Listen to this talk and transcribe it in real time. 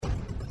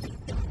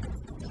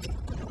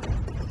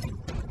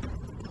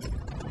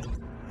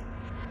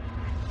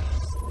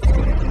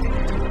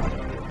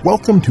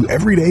Welcome to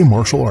Everyday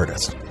Martial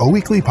Artist, a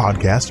weekly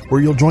podcast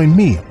where you'll join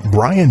me,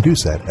 Brian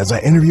Doucette, as I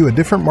interview a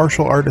different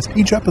martial artist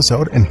each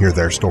episode and hear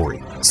their story.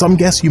 Some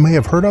guests you may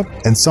have heard of,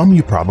 and some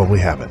you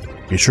probably haven't.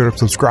 Be sure to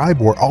subscribe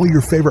where all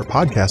your favorite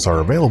podcasts are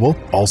available.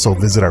 Also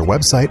visit our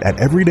website at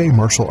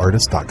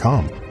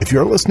everydaymartialartist.com. If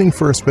you're listening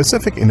for a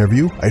specific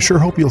interview, I sure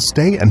hope you'll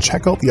stay and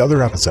check out the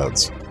other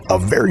episodes. A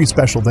very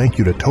special thank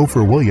you to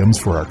Topher Williams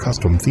for our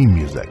custom theme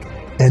music.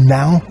 And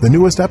now, the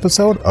newest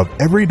episode of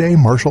Everyday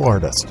Martial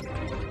Artist.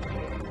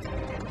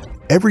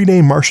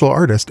 Everyday Martial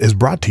Artist is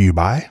brought to you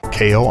by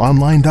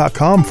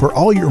KOOnline.com for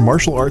all your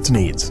martial arts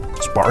needs.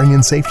 Sparring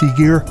and safety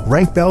gear,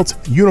 rank belts,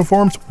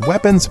 uniforms,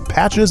 weapons,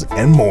 patches,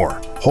 and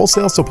more.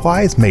 Wholesale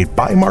supplies made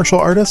by martial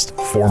artists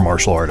for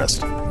martial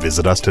artists.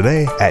 Visit us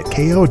today at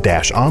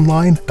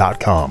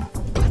ko-online.com.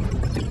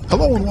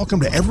 Hello and welcome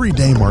to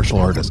Everyday Martial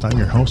Artist. I'm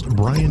your host,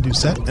 Brian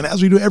Doucette, and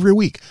as we do every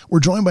week, we're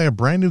joined by a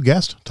brand new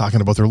guest talking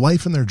about their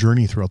life and their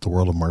journey throughout the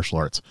world of martial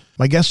arts.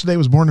 My guest today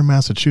was born in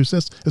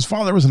Massachusetts. His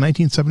father was a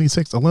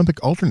 1976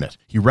 Olympic alternate.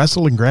 He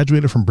wrestled and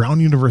graduated from Brown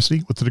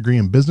University with a degree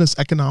in business,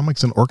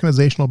 economics, and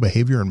organizational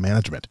behavior and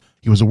management.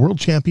 He was a world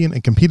champion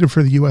and competed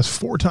for the U.S.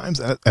 4 times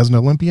as an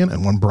Olympian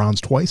and won bronze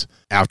twice.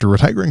 After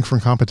retiring from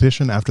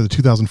competition after the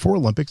 2004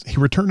 Olympics, he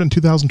returned in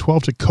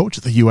 2012 to coach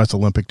the U.S.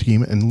 Olympic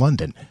team in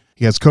London.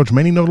 He has coached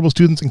many notable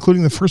students,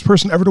 including the first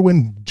person ever to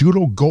win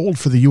judo gold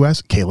for the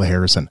U.S., Kayla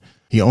Harrison.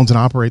 He owns and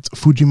operates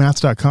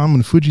Fujimats.com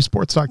and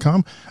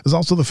Fujisports.com, is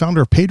also the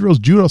founder of Pedro's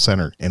Judo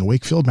Center in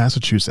Wakefield,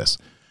 Massachusetts.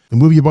 The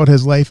movie about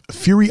his life,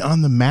 Fury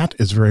on the Mat,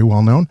 is very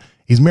well known.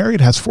 He's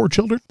married, has 4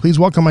 children. Please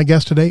welcome my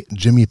guest today,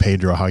 Jimmy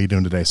Pedro. How are you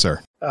doing today,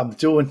 sir? I'm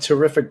doing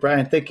terrific,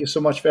 Brian. Thank you so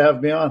much for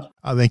having me on.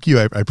 Thank you.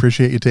 I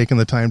appreciate you taking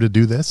the time to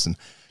do this. And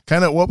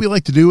kind of what we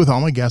like to do with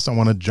all my guests, I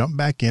want to jump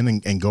back in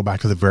and go back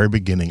to the very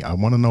beginning. I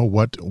want to know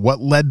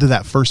what led to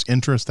that first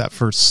interest, that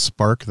first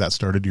spark that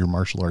started your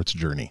martial arts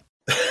journey.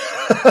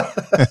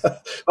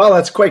 Well,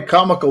 that's quite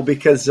comical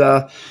because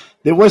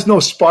there was no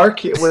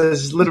spark. It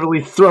was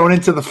literally thrown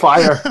into the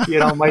fire. You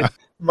know,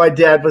 my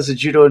dad was a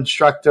judo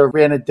instructor,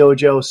 ran a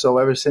dojo. So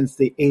ever since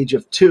the age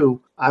of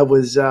 2, I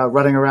was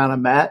running around a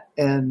mat.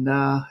 And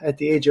at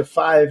the age of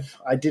 5,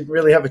 I didn't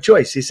really have a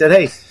choice. He said,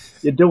 "Hey,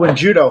 you're doing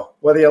judo,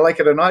 whether you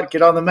like it or not,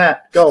 get on the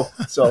mat, go."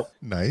 So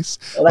nice.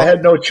 And I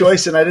had no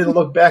choice, and I didn't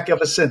look back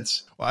ever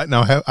since. Well,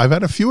 now I've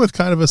had a few with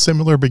kind of a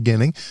similar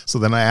beginning. So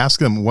then I asked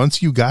them,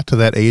 once you got to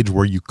that age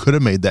where you could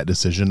have made that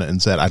decision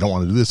and said, "I don't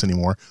want to do this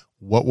anymore,"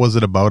 what was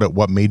it about it?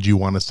 What made you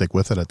want to stick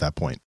with it at that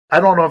point? I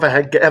don't know if I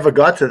had ever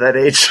got to that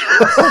age.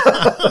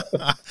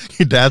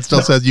 Your dad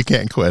still says you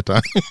can't quit,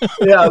 huh?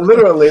 Yeah,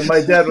 literally.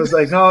 My dad was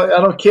like, "No,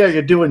 I don't care.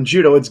 You're doing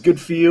judo. It's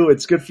good for you.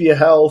 It's good for your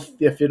health.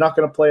 If you're not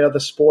going to play other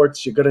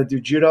sports, you're going to do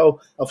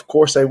judo." Of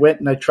course, I went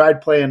and I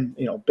tried playing,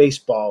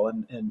 baseball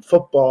and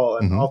football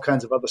and all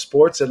kinds of other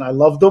sports, and I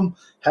loved them,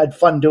 had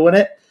fun doing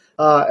it.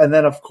 And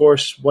then, of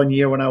course, one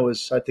year when I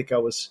think I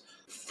was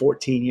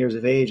 14 years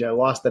of age, I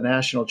lost the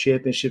national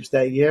championships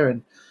that year,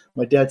 and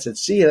my dad said,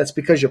 "See, that's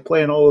because you're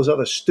playing all those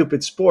other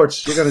stupid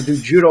sports. You're going to do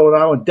judo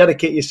now and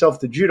dedicate yourself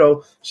to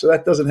judo so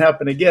that doesn't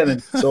happen again."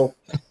 And so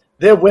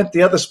there went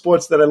the other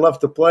sports that I love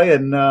to play,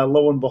 and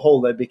lo and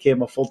behold, I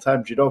became a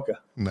full-time judoka.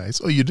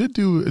 Nice. Oh, you did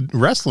do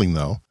wrestling,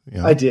 though.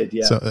 I did,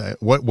 yeah. So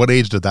what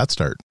age did that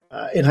start?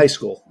 In high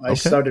school. I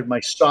Okay. started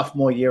my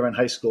sophomore year in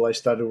high school. I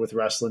started with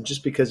wrestling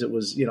just because it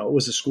was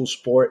a school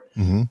sport.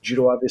 Mm-hmm.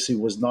 Judo obviously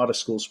was not a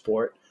school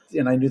sport.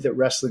 And I knew that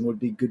wrestling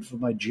would be good for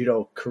my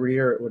judo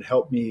career. It would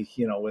help me,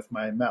 with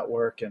my mat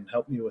work and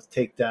help me with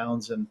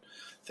takedowns and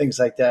things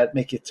like that,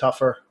 make you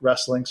tougher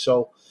wrestling.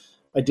 So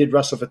I did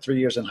wrestle for 3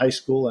 years in high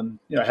school, and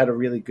I had a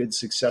really good,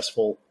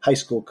 successful high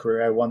school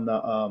career. I won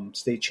the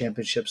state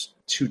championships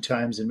 2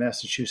 times in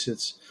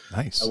Massachusetts.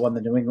 Nice. I won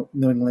the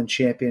New England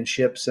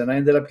championships, and I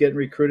ended up getting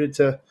recruited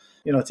to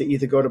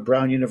either go to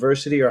Brown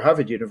University or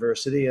Harvard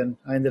University, and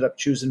I ended up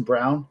choosing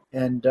Brown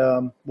and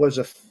was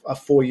a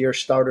 4-year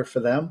starter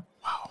for them.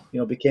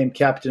 Wow. Became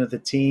captain of the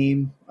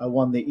team. I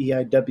won the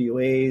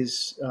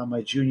EIWAs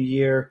my junior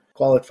year,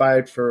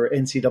 qualified for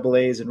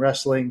NCAAs in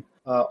wrestling,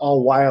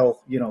 all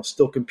while,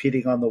 still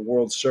competing on the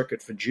world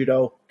circuit for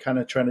judo, kind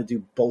of trying to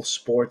do both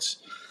sports,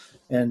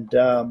 and,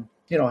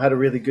 had a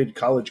really good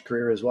college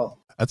career as well.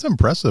 That's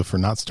impressive for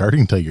not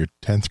starting till your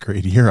 10th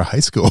grade year of high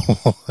school.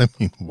 I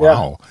mean,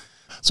 wow. Yeah.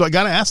 So I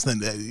got to ask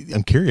then,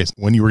 I'm curious,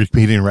 when you were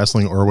competing in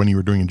wrestling or when you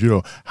were doing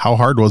judo, how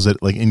hard was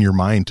it, like, in your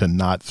mind to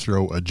not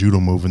throw a judo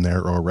move in there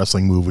or a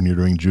wrestling move when you're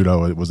doing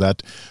judo? Was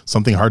that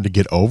something hard to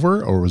get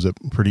over, or was it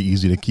pretty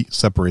easy to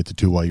separate the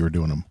two while you were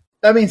doing them?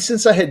 I mean,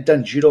 since I had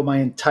done judo my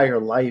entire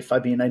life, I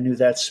knew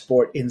that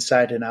sport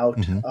inside and out.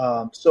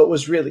 Mm-hmm. So it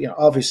was really,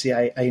 obviously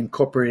I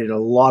incorporated a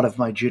lot of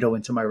my judo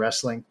into my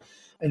wrestling.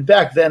 And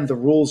back then, the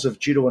rules of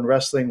judo and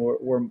wrestling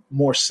were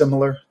more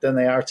similar than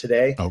they are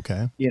today.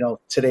 Okay.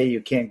 Today you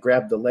can't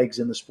grab the legs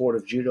in the sport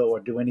of judo or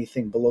do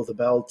anything below the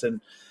belt. And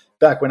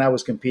back when I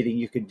was competing,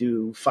 you could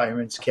do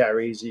fireman's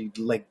carries,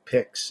 leg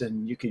picks,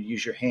 and you could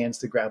use your hands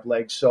to grab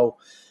legs. So,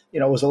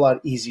 it was a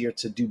lot easier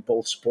to do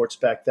both sports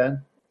back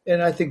then.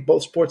 And I think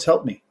both sports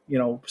helped me.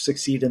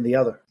 succeed in the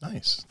other.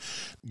 Nice.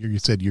 You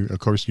said of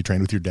course you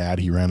trained with your dad.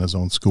 He ran his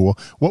own school.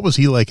 What was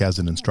he like as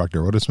an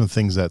instructor? What are some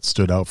things that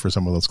stood out for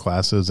some of those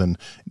classes? And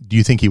do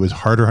you think he was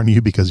harder on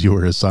you because you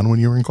were his son when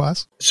you were in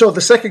class? So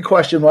the second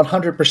question,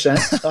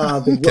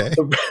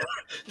 100%.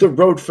 The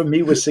road for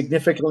me was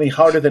significantly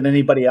harder than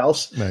anybody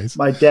else. Nice.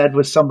 My dad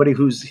was somebody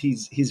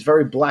he's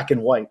very black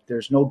and white.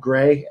 There's no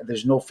gray.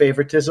 There's no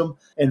favoritism.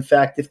 In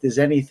fact, if there's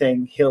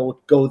anything, he'll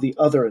go the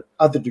other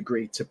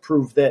degree to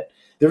prove that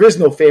there is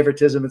no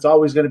favoritism. It's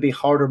always going to be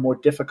harder, more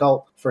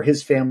difficult for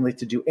his family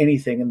to do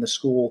anything in the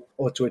school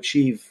or to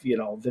achieve,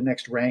 the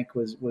next rank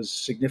was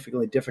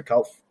significantly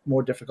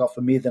more difficult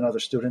for me than other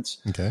students.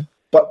 Okay.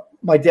 But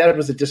my dad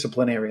was a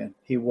disciplinarian.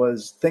 He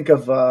was, think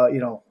of,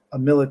 a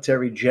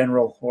military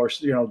general or,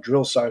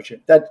 drill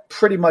sergeant. That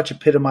pretty much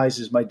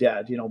epitomizes my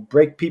dad.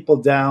 Break people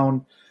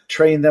down,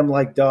 train them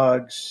like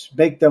dogs,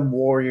 make them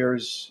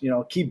warriors,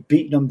 keep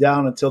beating them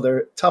down until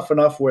they're tough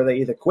enough where they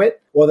either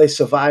quit or they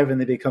survive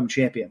and they become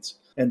champions.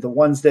 And the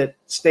ones that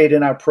stayed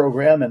in our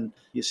program, and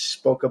you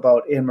spoke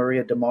about Anne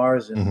Maria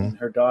DeMars and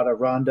her daughter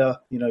Rhonda,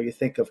 you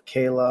think of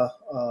Kayla,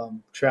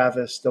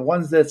 Travis, the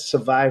ones that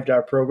survived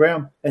our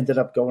program ended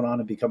up going on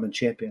and becoming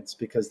champions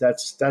because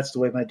that's the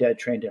way my dad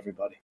trained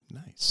everybody.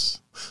 Nice.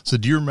 So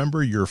do you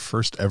remember your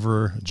first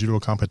ever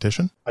judo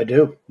competition? I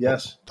do,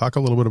 yes. Talk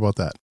a little bit about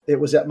that. It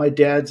was at my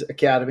dad's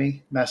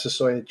academy,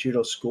 Massasoit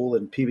Judo School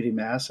in Peabody,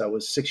 Mass. I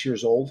was 6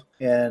 years old,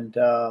 and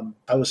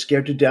I was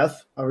scared to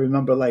death. I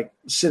remember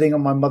sitting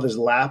on my mother's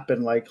lap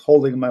and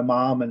holding my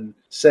mom and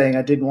saying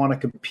I didn't want to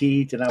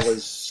compete, and I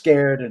was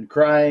scared and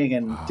crying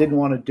and didn't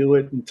want to do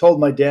it, and told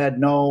my dad,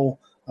 no,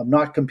 I'm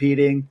not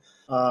competing.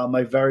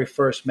 My very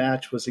first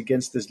match was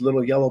against this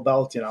little yellow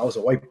belt. I was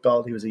a white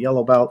belt. He was a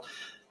yellow belt.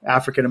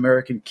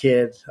 African-American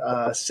kid,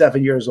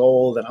 7 years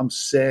old, and I'm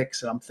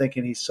 6, and I'm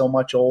thinking he's so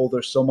much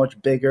older, so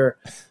much bigger,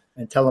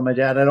 and telling my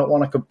dad, I don't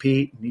want to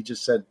compete. And he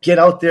just said, get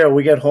out there. When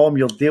we get home,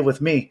 you'll deal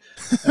with me.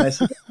 And I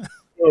said,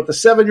 with the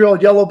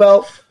 7-year-old yellow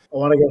belt, I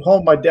want to get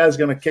home. My dad's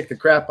going to kick the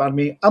crap on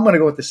me. I'm going to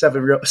go with the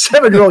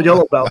 7-year-old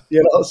yellow belt,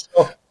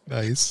 So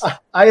Nice.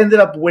 I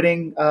ended up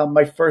winning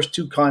my first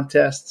 2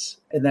 contests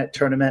in that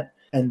tournament.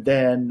 And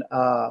then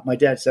my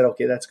dad said,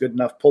 okay, that's good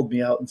enough, pulled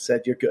me out and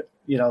said, you're good.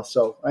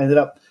 So I ended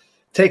up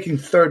taking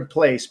third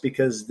place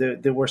because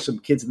there were some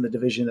kids in the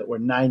division that were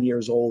 9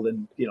 years old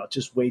and,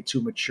 just way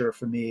too mature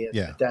for me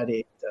at that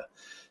age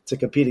to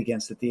compete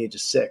against at the age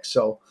of 6.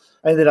 So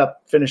I ended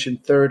up finishing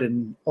third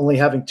and only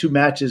having 2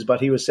 matches,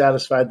 but he was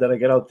satisfied that I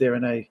got out there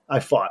and I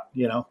fought,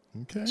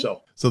 Okay.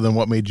 So then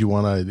what made you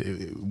want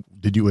to,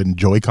 did you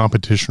enjoy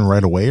competition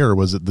right away, or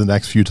was it the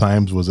next few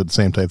times, was it the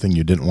same type thing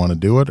you didn't want to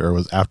do it, or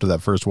was after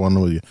that first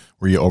one,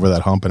 were you over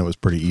that hump and it was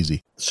pretty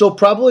easy? So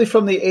probably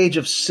from the age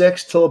of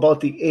 6 till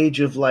about the age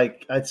of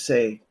I'd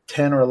say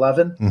 10 or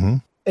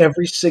 11,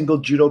 every single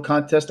judo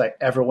contest I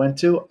ever went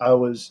to, I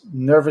was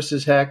nervous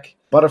as heck,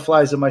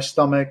 butterflies in my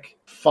stomach,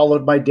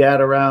 followed my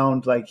dad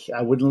around.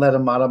 I wouldn't let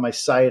him out of my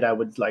sight. I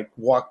would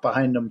walk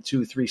behind him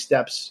 2-3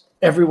 steps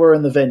everywhere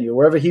in the venue.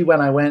 Wherever he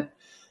went, I went.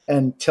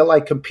 Until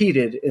I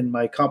competed and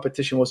my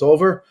competition was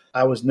over,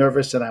 I was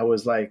nervous and I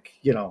was I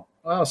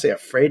don't say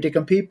afraid to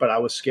compete, but I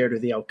was scared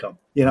of the outcome,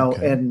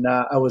 Okay. and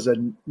I was a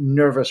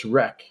nervous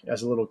wreck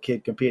as a little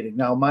kid competing.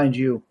 Now, mind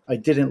you, I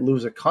didn't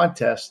lose a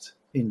contest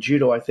in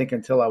judo, I think,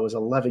 until I was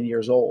 11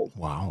 years old.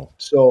 Wow.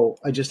 So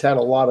I just had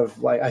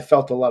I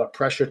felt a lot of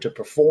pressure to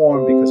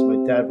perform because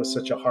my dad was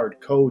such a hard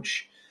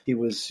coach. He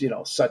was,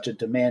 such a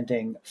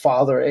demanding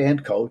father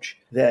and coach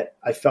that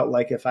I felt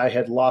like if I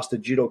had lost a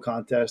judo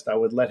contest, I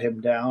would let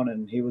him down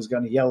and he was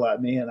going to yell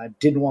at me. And I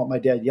didn't want my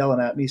dad yelling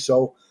at me.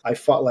 So I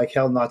fought like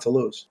hell not to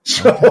lose.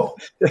 So,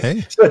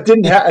 Hey. So it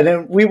didn't happen. And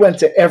then we went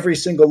to every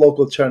single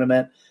local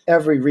tournament,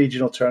 every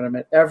regional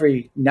tournament,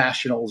 every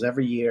nationals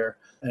every year.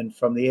 And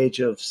from the age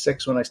of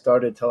 6 when I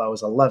started till I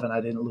was 11,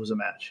 I didn't lose a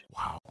match.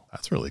 Wow.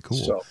 That's really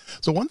cool.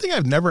 So one thing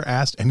I've never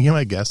asked any of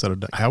my guests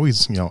that I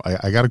always,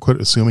 I got to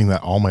quit assuming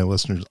that all my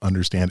listeners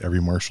understand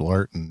every martial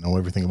art and know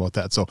everything about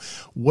that. So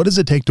what does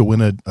it take to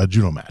win a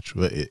judo match?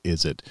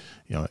 Is it,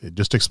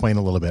 just explain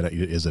a little bit.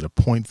 Is it a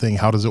point thing?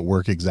 How does it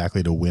work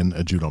exactly to win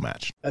a judo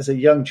match? As a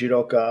young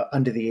judoka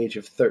under the age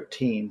of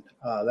 13,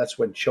 that's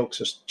when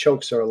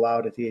chokes are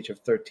allowed at the age of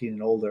 13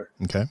 and older.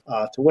 Okay.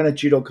 To win a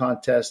judo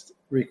contest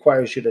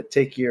requires you to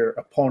take your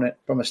opponent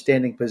from a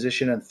standing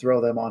position and throw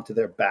them onto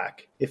their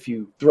back. If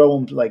you throw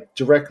them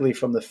directly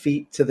from the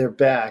feet to their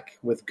back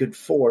with good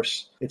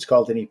force, it's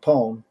called an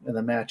ippon, and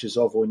the match is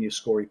over when you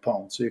score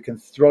ippon. So you can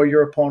throw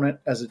your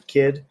opponent as a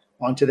kid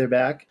onto their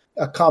back,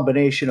 a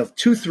combination of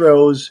 2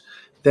 throws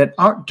that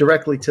aren't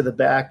directly to the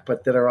back,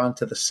 but that are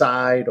onto the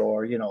side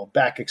or,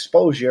 back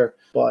exposure,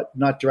 but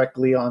not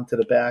directly onto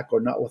the back or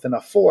not with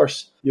enough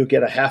force, you'll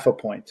get a half a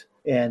point.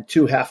 And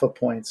 2 half a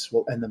points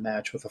will end the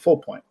match with a full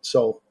point.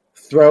 So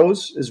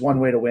throws is one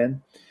way to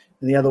win.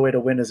 And the other way to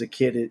win as a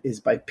kid is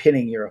by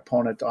pinning your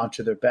opponent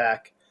onto their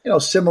back.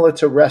 Similar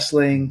to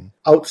wrestling,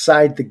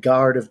 outside the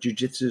guard of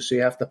jiu-jitsu. So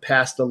you have to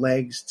pass the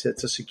legs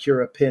to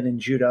secure a pin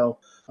in judo.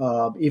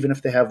 Even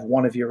if they have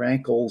one of your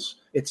ankles,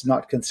 it's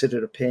not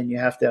considered a pin. You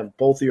have to have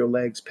both of your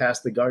legs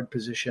past the guard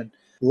position,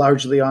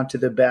 largely onto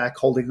their back,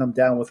 holding them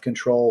down with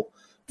control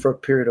for a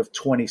period of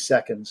 20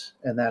 seconds.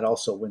 And that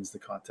also wins the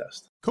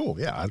contest. Cool.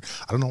 Yeah. I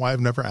don't know why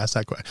I've never asked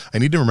that question. I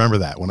need to remember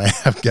that when I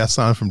have guests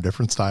on from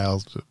different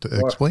styles to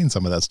explain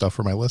some of that stuff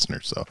for my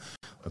listeners. So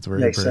that's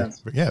very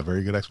sense. Yeah,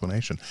 very good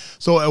explanation.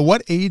 So at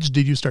what age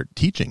did you start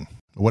teaching?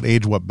 What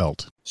age, what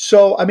belt?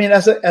 So, I mean,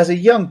 as a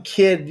young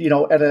kid,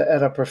 at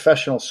a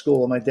professional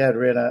school, and my dad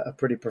ran a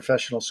pretty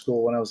professional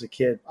school when I was a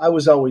kid, I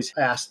was always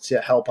asked to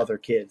help other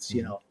kids,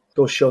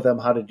 go show them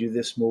how to do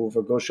this move,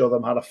 or go show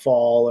them how to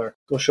fall, or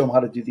go show them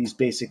how to do these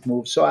basic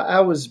moves. So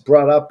I was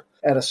brought up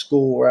at a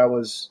school where I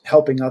was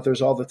helping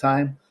others all the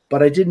time,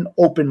 but I didn't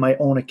open my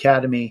own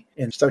academy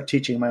and start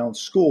teaching my own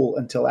school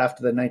until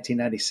after the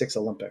 1996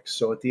 Olympics.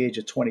 So at the age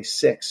of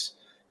 26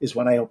 is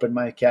when I opened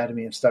my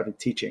academy and started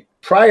teaching.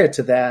 Prior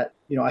to that,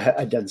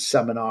 I'd done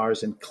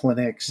seminars and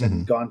clinics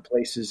and gone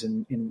places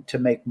and to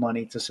make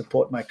money to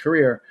support my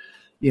career,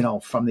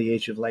 from the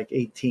age of like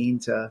 18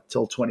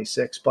 till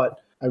 26.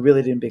 But I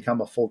really didn't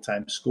become a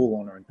full-time school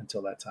owner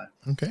until that time.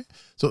 Okay.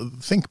 So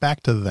think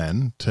back to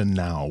then to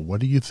now. What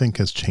do you think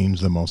has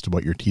changed the most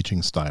about your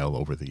teaching style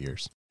over the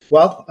years?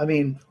 Well, I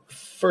mean,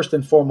 first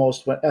and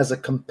foremost, as a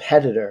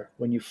competitor,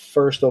 when you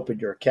first opened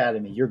your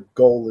academy, your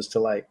goal is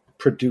to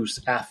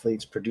produce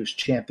athletes, produce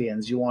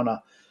champions. You want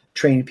to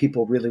train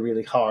people really,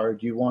 really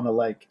hard. You want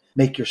to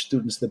make your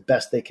students the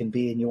best they can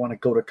be, and you want to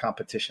go to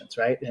competitions,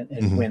 right?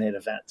 And win at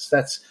events.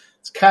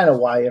 It's kind of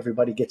why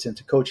everybody gets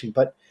into coaching.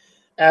 But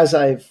as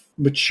I've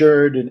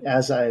matured and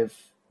as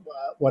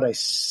what I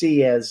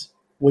see as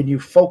when you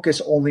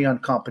focus only on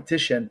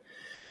competition,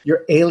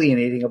 you're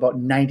alienating about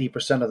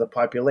 90% of the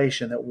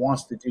population that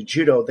wants to do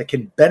judo that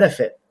can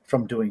benefit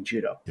from doing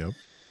judo. Yep.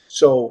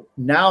 So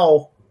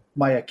now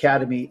my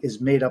academy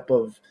is made up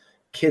of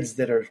kids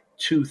that are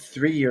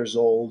 2-3 years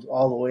old,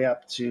 all the way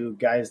up to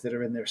guys that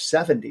are in their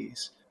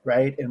 70s,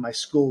 right? And my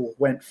school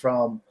went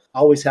from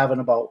always having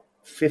about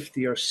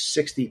 50 or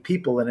 60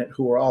 people in it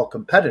who are all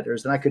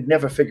competitors. And I could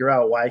never figure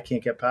out why I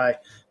can't get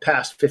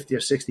past 50 or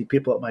 60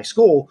 people at my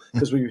school,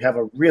 because we have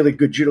a really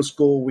good judo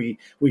school. We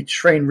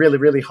train really,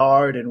 really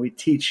hard, and we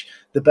teach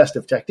the best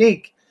of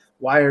technique.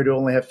 Why do we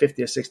only have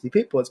 50 or 60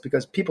 people? It's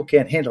because people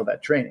can't handle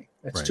that training.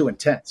 It's too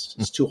intense.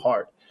 It's too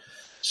hard.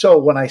 So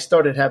when I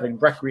started having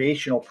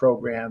recreational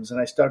programs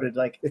and I started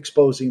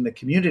exposing the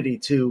community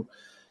to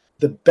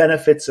the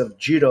benefits of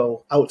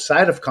judo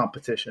outside of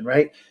competition,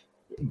 right?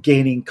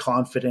 Gaining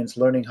confidence,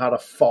 learning how to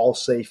fall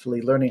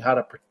safely, learning how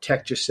to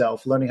protect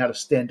yourself, learning how to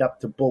stand up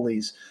to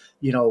bullies,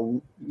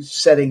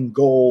 setting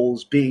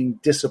goals, being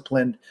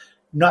disciplined,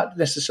 not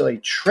necessarily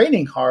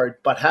training hard,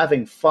 but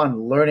having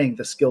fun, learning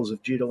the skills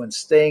of judo and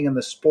staying in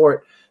the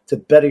sport to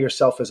better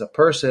yourself as a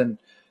person,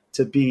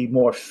 to be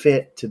more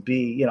fit, to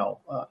be,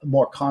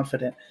 more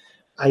confident.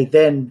 I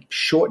then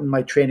shortened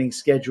my training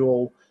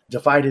schedule,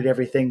 divided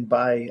everything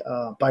by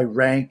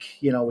rank.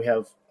 We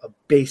have a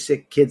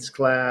basic kids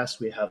class,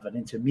 we have an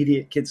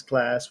intermediate kids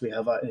class, we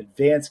have an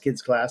advanced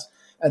kids class,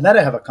 and then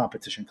I have a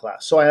competition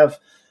class. So I have,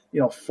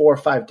 4 or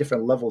 5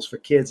 different levels for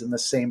kids and the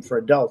same for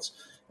adults.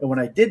 And when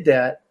I did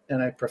that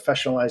and I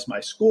professionalized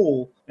my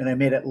school and I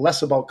made it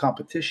less about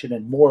competition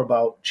and more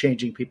about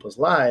changing people's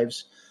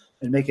lives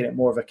and making it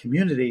more of a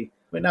community,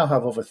 we now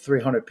have over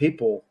 300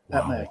 people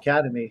at my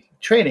academy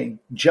training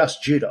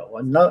just judo.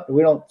 And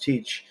we don't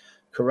teach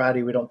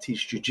karate, we don't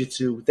teach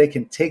jiu-jitsu. They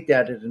can take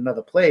that at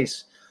another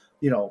place,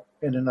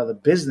 in another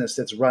business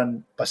that's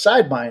run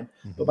beside mine.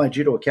 But my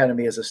judo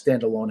academy as a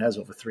standalone has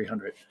over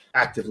 300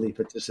 actively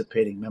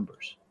participating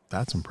members.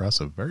 That's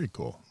impressive. Very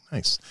cool.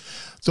 Nice.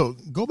 So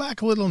go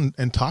back a little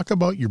and talk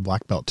about your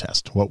black belt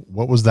test.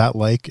 What was that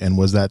like? And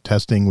was that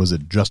testing, was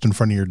it just in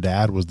front of your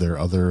dad? Was there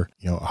other,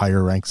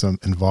 higher ranks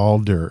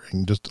involved, or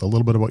just a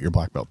little bit about your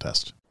black belt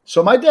test?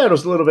 So my dad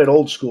was a little bit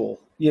old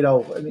school.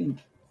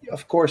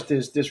 Of course,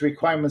 there's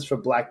requirements for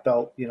black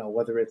belt,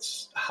 whether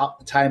it's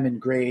time and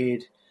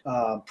grade,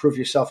 prove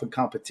yourself in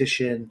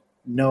competition,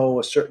 know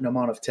a certain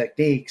amount of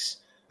techniques,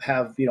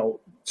 have,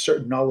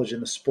 certain knowledge in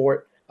the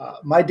sport.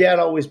 My dad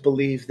always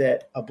believed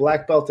that a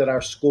black belt at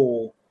our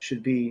school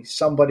should be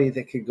somebody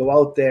that could go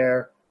out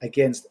there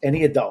against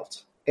any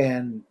adult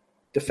and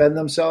defend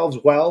themselves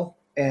well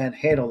and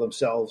handle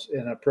themselves in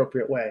an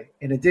appropriate way.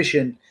 In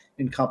addition,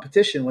 in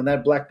competition, when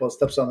that black belt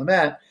steps on the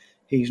mat,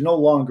 he's no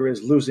longer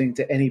is losing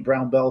to any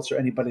brown belts or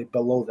anybody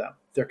below them.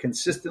 They're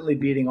consistently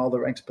beating all the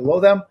ranks below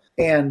them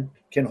and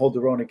can hold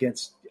their own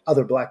against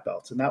other black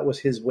belts. And that was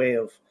his way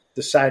of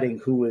deciding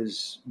who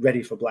was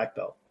ready for black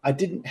belt. I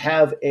didn't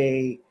have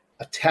a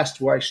test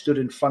where I stood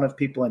in front of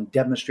people and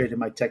demonstrated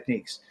my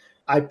techniques.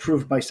 I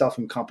proved myself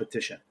in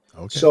competition.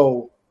 Okay.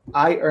 So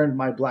I earned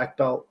my black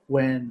belt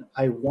when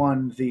I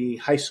won the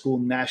high school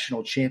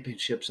national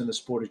championships in the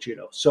sport of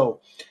judo. So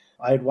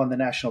I had won the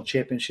national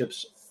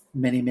championships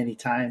many, many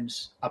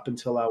times up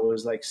until I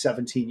was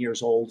 17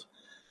 years old.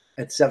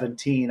 At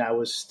 17, I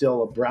was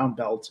still a brown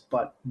belt,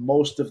 but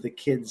most of the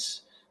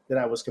kids that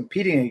I was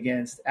competing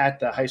against at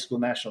the high school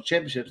national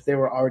championships, they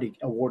were already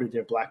awarded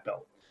their black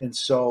belt. And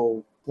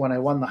so when I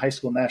won the high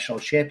school national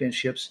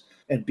championships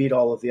and beat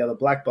all of the other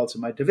black belts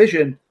in my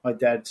division, my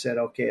dad said,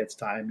 "Okay, it's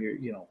time.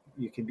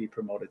 You can be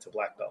promoted to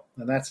black belt."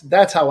 And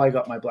that's how I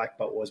got my black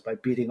belt, was by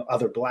beating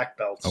other black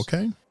belts.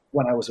 Okay.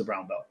 When I was a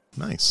brown belt.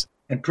 Nice.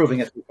 And proving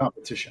it through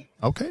competition.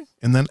 Okay.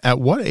 And then at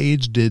what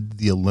age did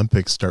the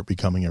Olympics start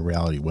becoming a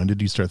reality? When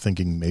did you start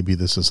thinking maybe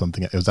this is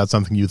something? Was that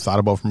something you thought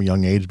about from a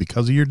young age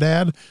because of your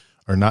dad,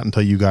 or not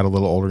until you got a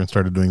little older and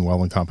started doing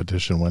well in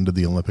competition? When did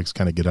the Olympics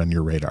kind of get on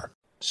your radar?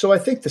 So I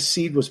think the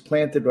seed was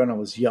planted when I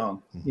was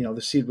young.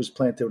 The seed was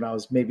planted when I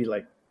was maybe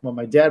when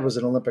my dad was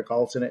an Olympic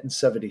alternate in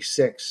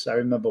 76. I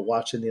remember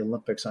watching the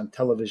Olympics on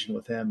television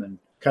with him and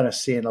kind of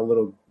seeing a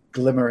little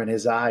glimmer in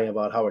his eye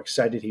about how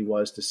excited he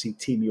was to see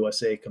Team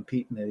USA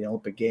compete in the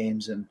Olympic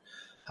Games, and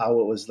how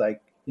it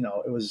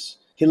was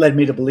he led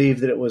me to believe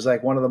that it was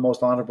like one of the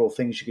most honorable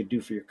things you could do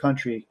for your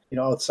country,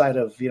 outside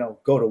of,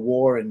 go to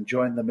war and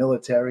join the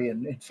military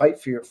and fight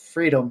for your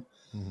freedom.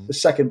 Mm-hmm. The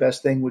second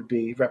best thing would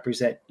be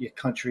represent your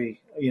country,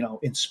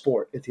 in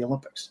sport at the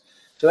Olympics.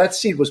 So that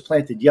seed was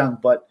planted young,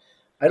 but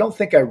I don't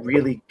think I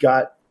really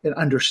got an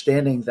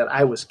understanding that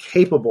I was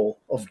capable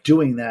of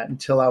doing that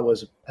until I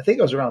was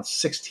around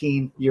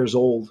 16 years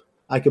old.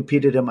 I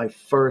competed in my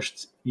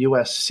first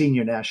U.S.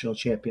 senior national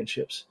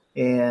championships.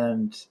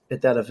 And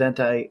at that event,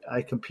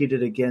 I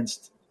competed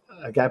against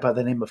a guy by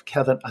the name of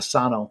Kevin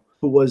Asano,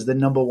 who was the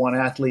number one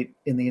athlete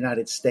in the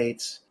United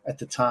States at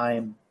the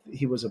time.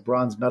 He was a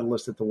bronze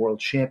medalist at the World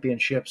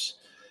Championships.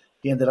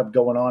 He ended up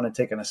going on and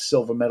taking a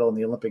silver medal in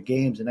the Olympic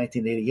Games in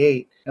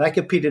 1988. And I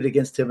competed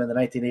against him in the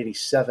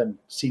 1987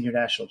 Senior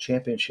National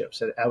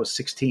Championships. I was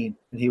 16,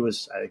 and he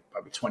was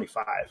probably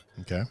 25.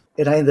 Okay.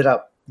 And I ended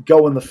up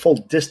going the full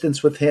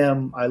distance with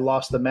him. I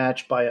lost the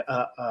match by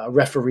a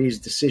referee's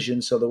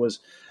decision. So there was,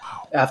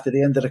 after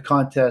the end of the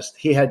contest,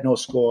 he had no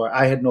score.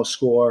 I had no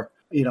score.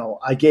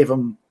 I gave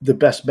him the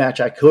best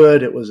match I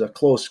could. It was a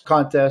close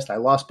contest. I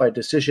lost by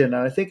decision.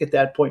 And I think at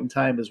that point in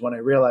time is when I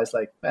realized,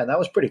 man, that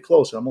was pretty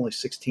close. And I'm only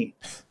 16,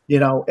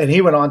 and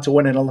he went on to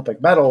win an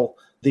Olympic medal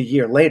the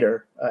year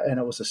later, and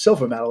it was a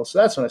silver medal. So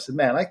that's when I said,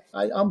 man,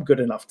 I'm good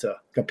enough to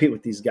compete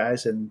with these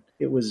guys. And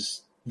it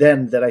was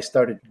then that I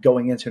started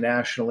going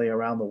internationally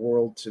around the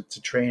world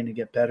to train and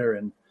get better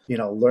and,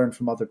 learn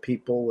from other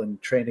people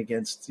and train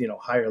against,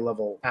 higher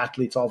level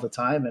athletes all the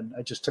time. And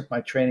I just took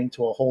my training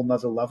to a whole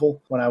nother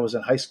level when I was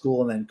in high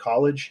school and then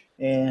college,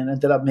 and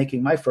ended up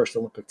making my first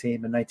Olympic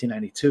team in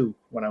 1992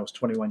 when I was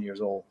 21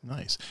 years old.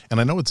 Nice.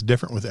 And I know it's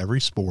different with every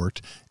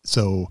sport.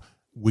 So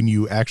when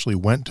you actually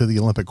went to the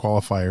Olympic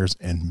qualifiers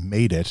and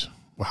made it,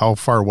 how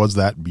far was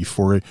that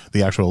before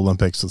the actual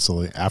Olympics?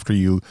 So after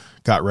you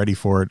got ready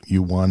for it,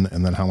 you won.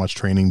 And then how much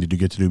training did you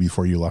get to do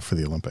before you left for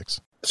the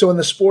Olympics? So in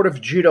the sport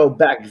of judo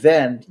back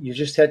then, you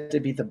just had to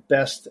be the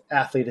best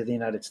athlete of the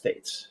United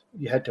States.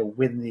 You had to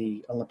win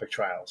the Olympic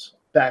trials.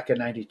 Back in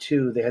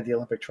 92, they had the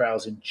Olympic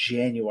trials in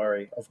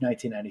January of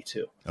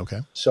 1992.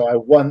 Okay. So I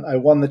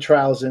won the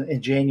trials in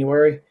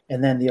January,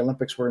 and then the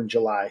Olympics were in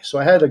July. So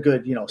I had a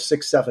good,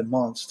 6-7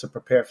 months to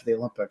prepare for the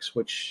Olympics,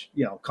 which,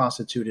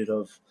 constituted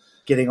of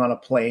getting on a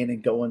plane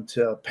and going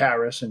to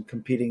Paris and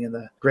competing in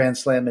the Grand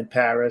Slam in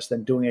Paris,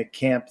 then doing a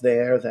camp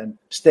there, then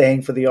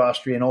staying for the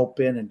Austrian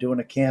Open and doing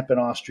a camp in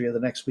Austria the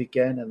next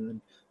weekend, and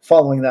then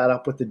following that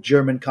up with the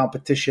German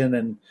competition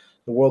and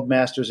the World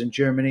Masters in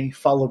Germany,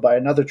 followed by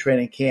another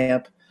training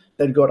camp,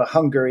 then go to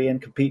Hungary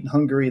and compete in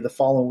Hungary the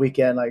following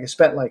weekend. I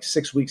spent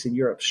 6 weeks in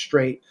Europe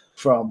straight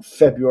from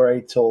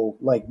February till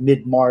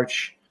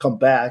mid-March, come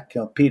back,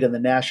 compete in the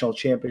national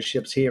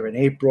championships here in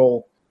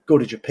April, go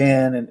to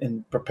Japan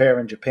and prepare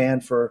in Japan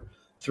for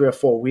 3 or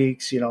 4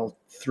 weeks,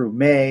 through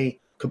May,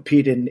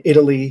 compete in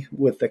Italy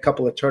with a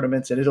couple of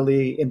tournaments in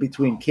Italy in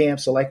between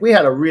camps. So we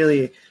had a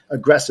really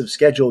aggressive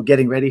schedule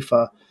getting ready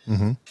for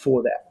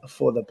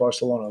the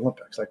Barcelona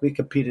Olympics. We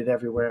competed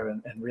everywhere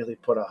and really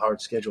put a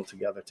hard schedule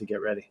together to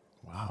get ready.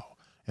 Wow.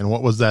 And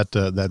what was that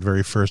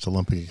very first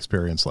Olympic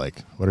experience like?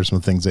 What are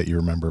some things that you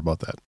remember about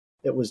that?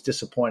 It was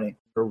disappointing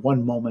for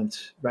one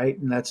moment, right?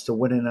 And that's to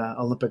win an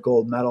Olympic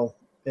gold medal.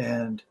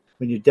 And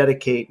when you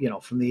dedicate,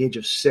 from the age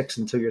of 6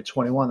 until you're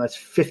 21, that's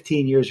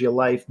 15 years of your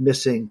life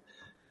missing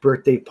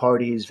birthday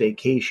parties,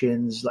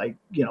 vacations,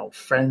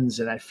 friends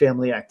and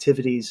family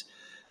activities.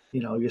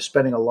 You're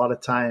spending a lot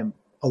of time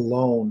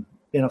alone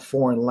in a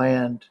foreign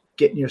land,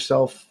 getting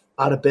yourself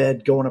out of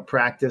bed, going to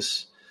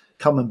practice,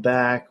 coming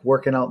back,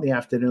 working out in the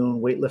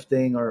afternoon,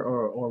 weightlifting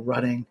or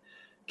running,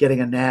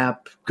 getting a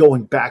nap,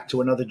 going back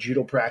to another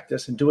judo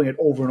practice and doing it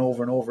over and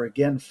over and over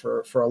again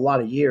for a lot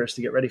of years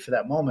to get ready for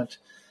that moment.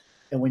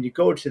 And when you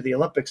go to the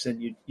Olympics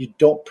and you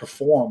don't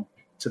perform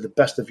to the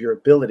best of your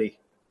ability,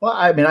 well,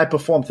 I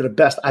performed to the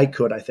best I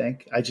could, I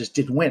think. I just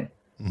didn't win.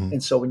 Mm-hmm.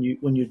 And so when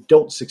you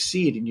don't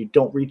succeed and you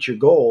don't reach your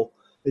goal,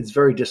 it's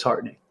very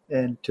disheartening.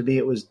 And to me,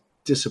 it was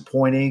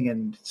disappointing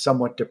and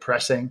somewhat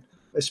depressing,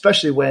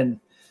 especially when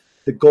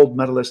the gold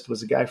medalist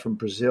was a guy from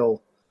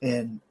Brazil.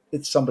 And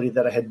it's somebody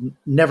that I had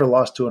never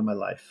lost to in my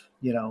life.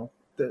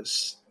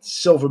 The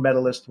silver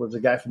medalist was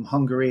a guy from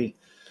Hungary,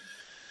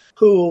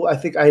 who I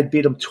think I had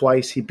beat him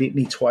twice. He beat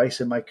me twice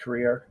in my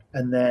career.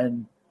 And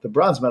then The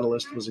bronze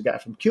medalist was a guy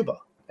from Cuba.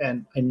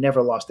 And I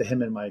never lost to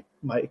him in my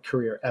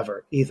career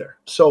ever either.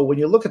 So when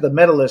you look at the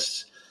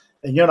medalists,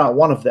 and you're not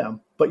one of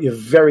them, but you're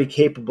very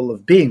capable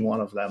of being one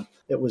of them,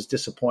 it was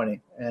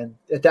disappointing. And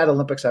at that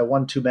Olympics, I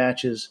won 2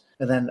 matches,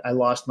 and then I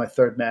lost my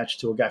 3rd match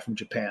to a guy from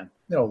Japan.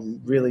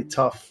 Really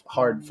tough,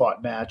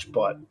 hard-fought match,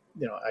 but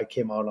I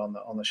came out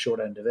on the short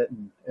end of it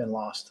and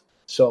lost.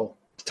 So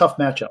tough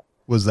matchup.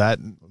 Was that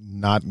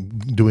not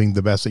doing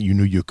the best that you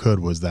knew you could?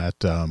 Was that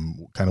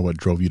kind of what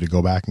drove you to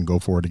go back and go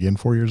for it again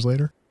 4 years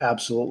later?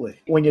 Absolutely.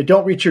 When you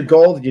don't reach your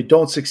goal, you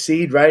don't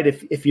succeed, right?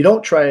 If you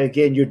don't try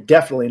again, you're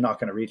definitely not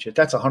going to reach it.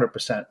 That's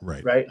 100%,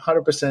 right?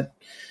 100%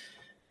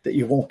 that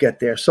you won't get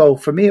there. So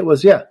for me, it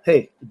was,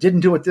 hey,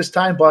 didn't do it this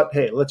time, but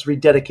hey, let's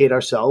rededicate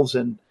ourselves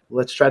and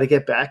let's try to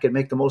get back and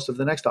make the most of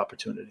the next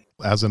opportunity.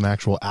 As an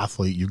actual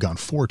athlete, you've gone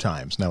 4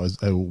 times. Now,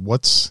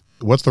 what's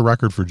the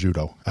record for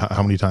judo?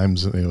 How many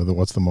times,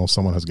 what's the most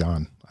someone has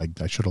gone? I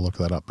should have looked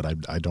that up, but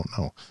I don't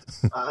know.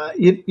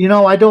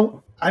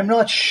 I'm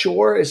not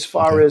sure as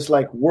far as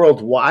like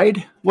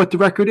worldwide what the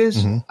record is.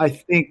 Mm-hmm. I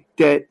think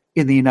that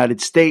in the United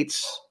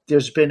States,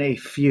 there's been a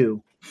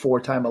few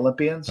 4-time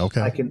Olympians. Okay.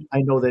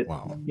 I know that,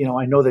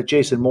 I know that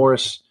Jason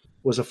Morris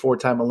was a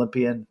 4-time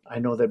Olympian. I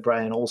know that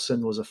Brian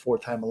Olsen was a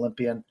 4-time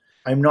Olympian.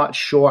 I'm not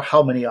sure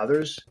how many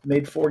others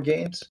made 4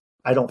 games.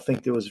 I don't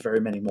think there was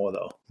very many more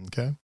though.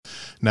 Okay.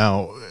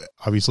 Now,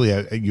 obviously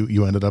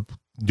you ended up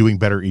doing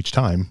better each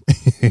time,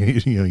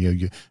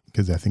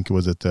 because I think it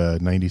was at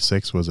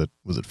 96. Was it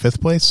 5th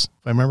place?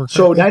 If I remember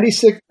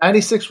correctly? So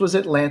 96 was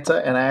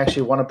Atlanta, and I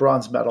actually won a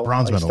bronze medal.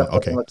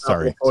 Okay.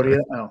 Sorry.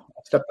 I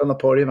stepped on the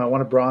podium. I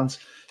won a bronze.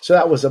 So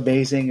that was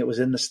amazing. It was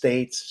in the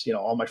States,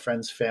 all my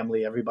friends,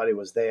 family, everybody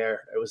was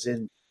there. It was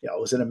in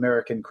an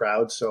American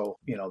crowd. So,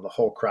 the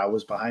whole crowd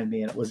was behind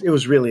me, and it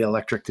was really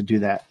electric to do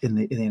that in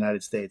the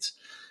United States.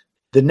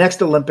 The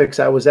next Olympics,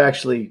 I was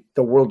actually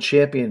the world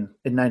champion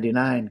in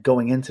 99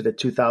 going into the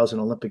 2000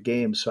 Olympic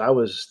Games. So I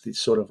was the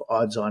sort of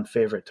odds-on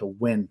favorite to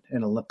win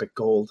an Olympic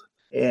gold.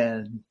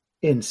 And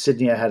in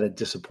Sydney, I had a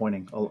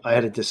disappointing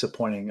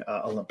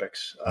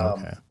Olympics.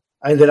 Okay.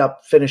 I ended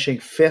up finishing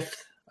 5th.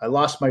 I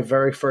lost my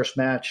very first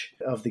match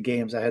of the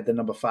games. I had the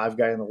number 5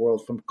 guy in the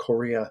world from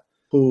Korea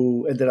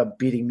who ended up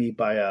beating me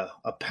by a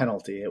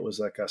penalty. It was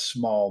like a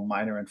small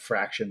minor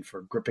infraction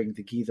for gripping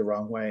the gi the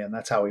wrong way, and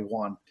that's how he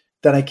won.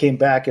 Then I came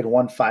back and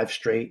won 5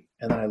 straight,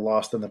 and then I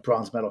lost in the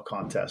bronze medal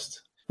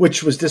contest,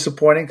 which was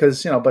disappointing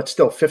because, but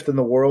still 5th in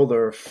the world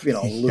or,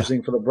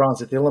 losing for the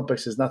bronze at the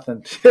Olympics is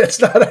nothing.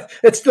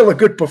 It's still a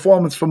good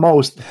performance for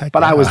most,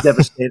 but I was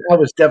devastated. I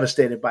was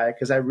devastated by it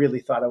because I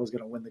really thought I was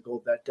going to win the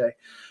gold that day,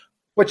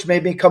 which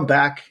made me come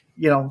back,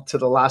 to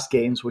the last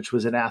games, which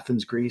was in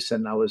Athens, Greece.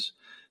 And I was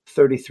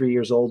 33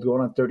 years old,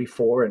 going on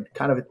 34, and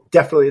kind of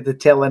definitely at the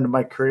tail end of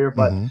my career,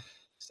 but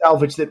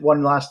salvaged it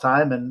one last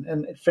time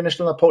and finished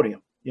on the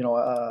podium.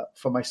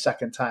 For my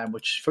second time,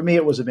 which for me,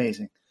 it was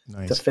amazing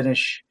to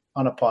finish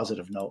on a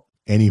positive note.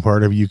 Any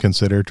part of you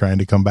consider trying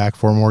to come back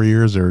 4 more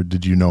years, or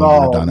did you know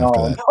you were done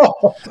after that?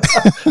 No.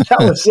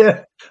 That was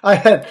it. I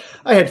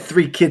had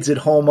 3 kids at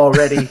home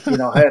already.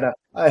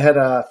 I had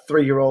a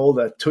 3-year-old,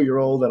 a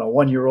 2-year-old, and a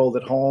 1-year-old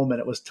at home,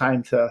 and it was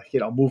time to,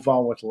 move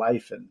on with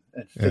life and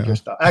figure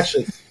stuff.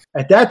 Actually,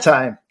 at that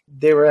time,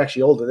 they were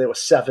actually older. They were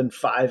 7,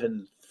 5,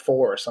 and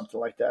 4 or something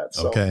like that.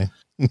 So, okay.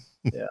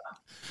 Yeah.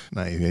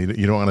 No,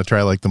 you don't want to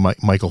try like the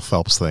Michael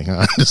Phelps thing,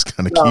 huh? Just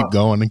kind of keep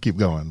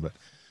going. But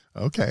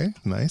okay,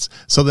 nice.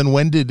 So then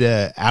when did,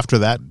 after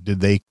that, did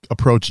they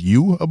approach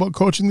you about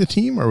coaching the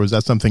team, or was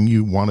that something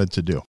you wanted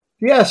to do?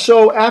 Yeah.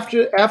 So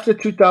after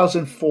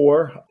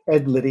 2004,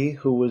 Ed Liddy,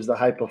 who was the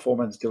high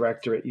performance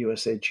director at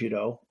USA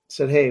Judo,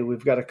 said, "Hey,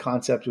 we've got a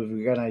concept.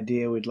 We've got an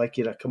idea. We'd like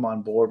you to come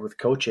on board with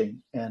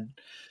coaching. And,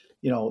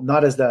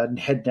 not as the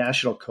head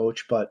national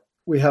coach, but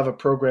we have a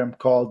program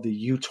called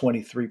the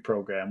U23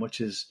 program,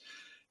 which is,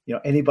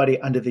 anybody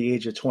under the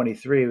age of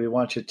 23, we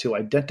want you to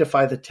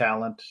identify the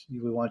talent.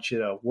 We want you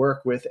to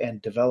work with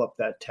and develop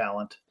that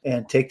talent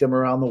and take them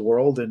around the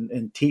world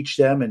and teach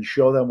them and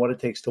show them what it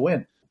takes to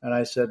win." And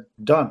I said,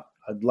 done.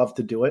 I'd love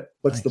to do it.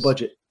 What's the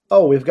budget?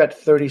 Oh, we've got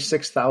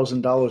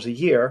 $36,000 a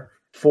year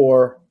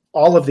for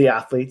all of the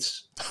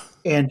athletes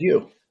and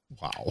you.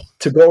 Wow.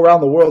 To go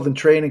around the world and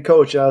train and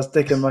coach. I was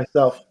thinking to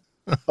myself,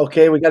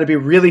 okay, we got to be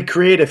really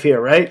creative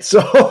here, right?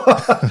 So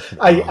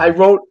I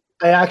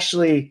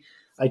actually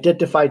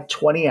identified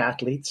 20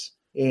 athletes,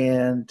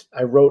 and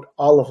I wrote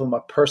all of them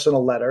a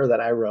personal letter that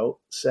I wrote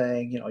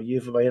saying,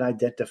 you've been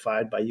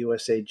identified by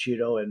USA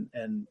Judo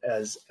and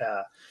as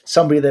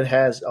somebody that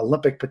has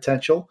Olympic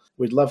potential.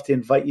 We'd love to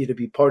invite you to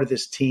be part of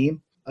this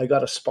team. I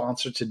got a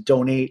sponsor to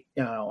donate,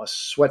 a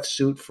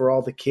sweatsuit for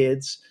all the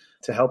kids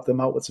to help them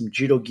out with some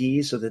judo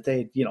gis so that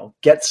they,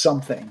 get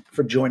something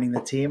for joining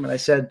the team. And I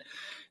said,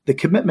 the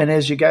commitment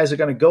is you guys are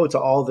going to go to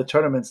all the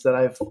tournaments that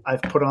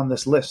I've put on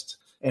this list.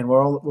 And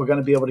we're going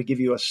to be able to give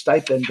you a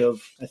stipend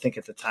of, I think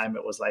at the time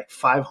it was like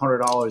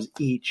 $500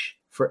 each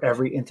for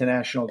every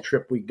international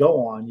trip we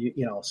go on.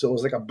 So it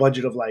was like a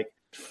budget of like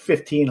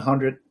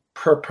 $1,500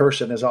 per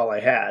person is all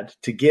I had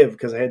to give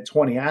because I had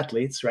 20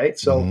 athletes, right?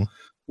 So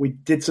we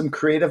did some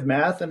creative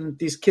math, and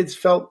these kids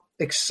felt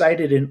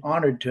excited and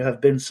honored to have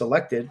been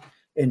selected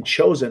and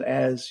chosen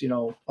as,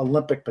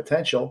 Olympic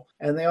potential.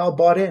 And they all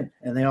bought in,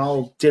 and they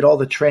all did all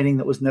the training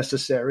that was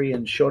necessary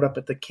and showed up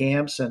at the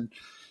camps and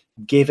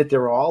gave it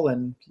their all.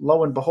 And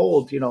lo and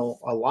behold,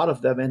 a lot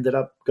of them ended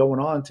up going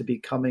on to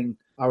becoming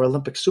our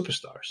Olympic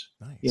superstars.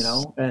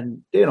 Nice.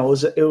 And it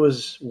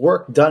was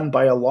work done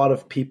by a lot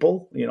of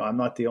people. I'm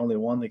not the only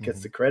one that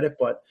gets the credit,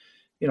 but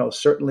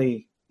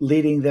certainly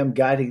leading them,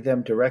 guiding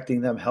them, directing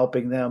them,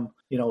 helping them,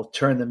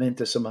 turn them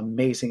into some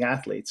amazing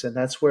athletes. And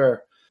that's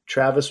where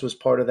Travis was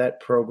part of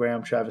that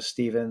program. Travis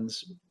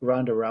Stevens,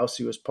 Rhonda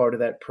Rousey was part of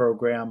that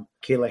program.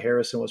 Kayla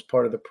Harrison was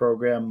part of the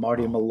program.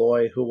 Marty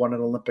Malloy, who won an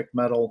Olympic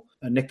medal.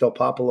 Nick Del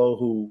Popolo,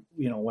 who,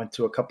 went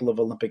to a couple of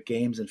Olympic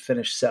games and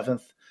finished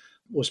 7th,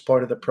 was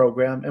part of the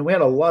program. And we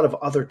had a lot of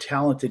other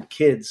talented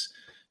kids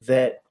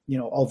that,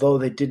 although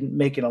they didn't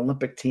make an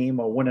Olympic team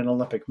or win an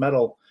Olympic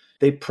medal,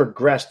 they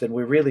progressed, and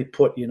we really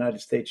put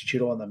United States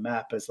judo on the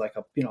map as like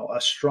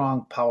a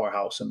strong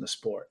powerhouse in the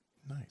sport.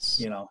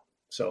 Nice.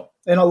 So,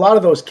 and a lot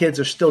of those kids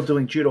are still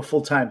doing judo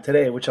full time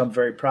today, which I'm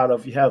very proud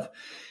of. You have,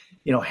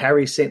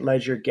 Harry St.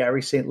 Ledger,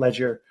 Gary St.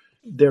 Ledger.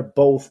 They're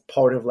both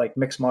part of like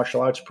mixed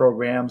martial arts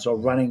programs or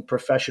running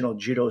professional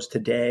judos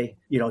today,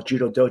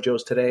 judo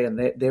dojos today.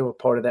 And they were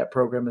part of that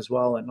program as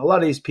well. And a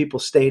lot of these people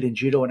stayed in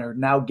judo and are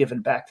now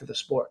giving back to the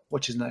sport,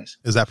 which is nice.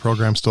 Is that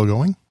program still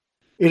going?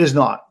 It is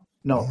not.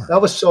 No,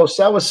 that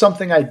was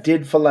something I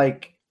did for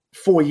like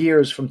 4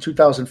 years from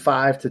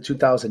 2005 to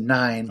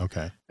 2009.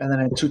 Okay. And then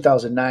in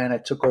 2009, I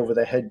took over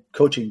the head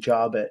coaching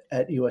job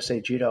at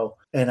USA Judo,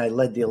 and I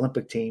led the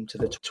Olympic team to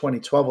the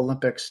 2012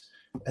 Olympics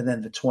and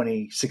then the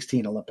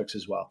 2016 Olympics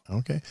as well.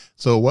 Okay.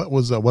 So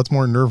what's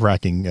more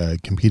nerve-wracking,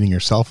 competing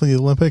yourself in the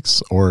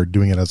Olympics or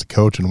doing it as a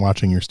coach and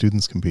watching your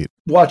students compete?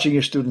 Watching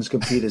your students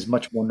compete is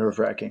much more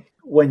nerve-wracking.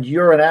 When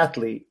you're an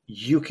athlete,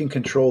 you can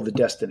control the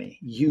destiny.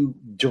 You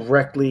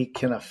directly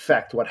can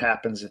affect what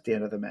happens at the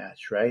end of the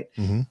match, right?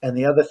 Mm-hmm. And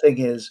the other thing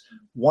is,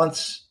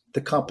 once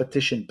the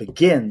competition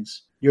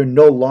begins, you're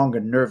no longer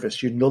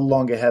nervous. You no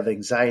longer have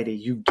anxiety.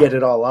 You get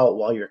it all out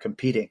while you're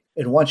competing.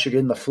 And once you're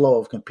in the flow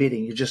of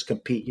competing, you just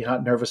compete. You're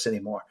not nervous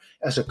anymore.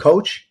 As a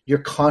coach, you're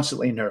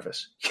constantly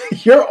nervous.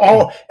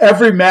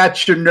 Every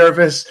match you're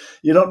nervous.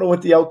 You don't know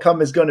what the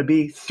outcome is going to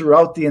be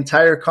throughout the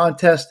entire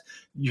contest.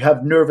 You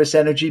have nervous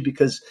energy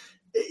because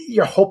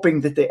you're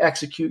hoping that they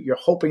execute. You're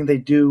hoping they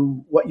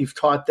do what you've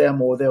taught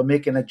them, or they're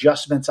making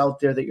adjustments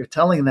out there that you're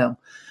telling them.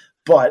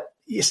 But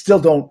you still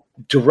don't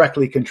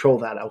directly control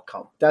that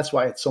outcome. That's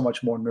why it's so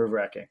much more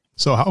nerve-wracking.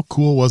 So how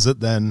cool was it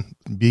then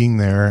being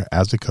there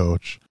as a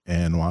coach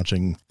and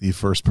watching the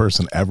first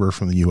person ever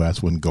from the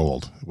U.S. win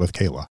gold with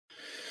Kayla?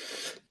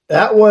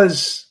 That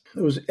was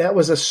a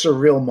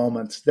surreal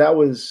moment. That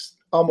was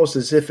almost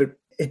as if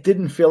it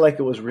didn't feel like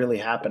it was really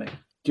happening.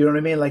 Do you know what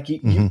I mean? Like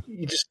you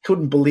just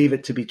couldn't believe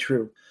it to be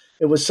true.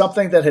 It was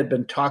something that had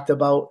been talked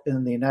about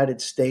in the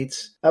United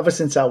States ever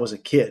since I was a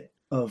kid.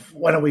 Of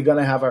when are we going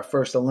to have our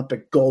first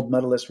Olympic gold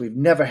medalist? We've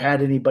never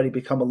had anybody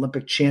become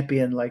Olympic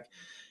champion. Like,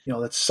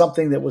 that's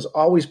something that was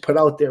always put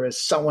out there as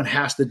someone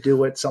has to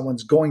do it.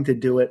 Someone's going to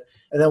do it.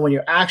 And then when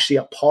you're actually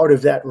a part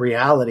of that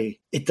reality,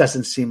 it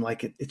doesn't seem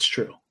like it's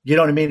true. You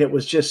know what I mean? It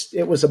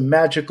was a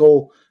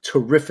magical,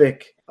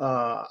 terrific,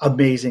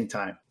 amazing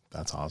time.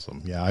 That's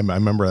awesome. Yeah. I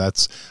remember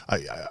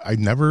I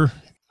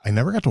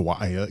never got to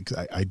watch.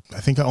 I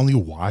think I only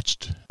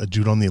watched a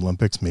judo in the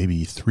Olympics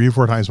maybe 3 or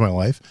 4 times in my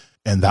life.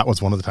 And that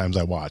was one of the times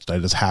I watched. I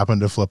just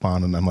happened to flip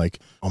on and I'm like,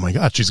 oh my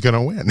God, she's going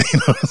to win.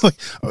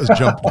 I was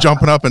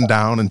jumping up and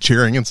down and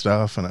cheering and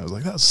stuff. And I was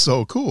like, that's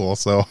so cool.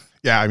 So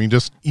yeah, I mean,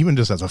 even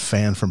just as a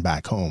fan from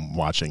back home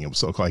watching, it was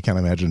so cool. I can't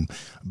imagine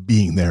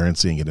being there and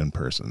seeing it in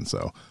person.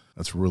 So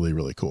that's really,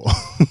 really cool.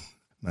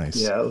 Nice.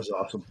 Yeah, it was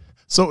awesome.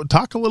 So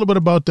talk a little bit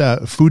about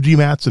Fuji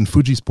mats and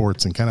Fuji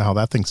sports and kind of how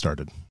that thing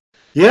started.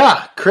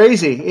 Yeah,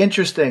 crazy.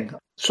 Interesting.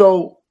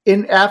 So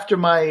after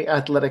my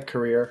athletic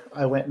career,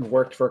 I went and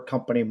worked for a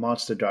company,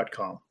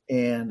 Monster.com,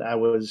 and I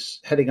was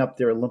heading up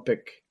their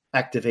Olympic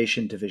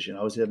activation division.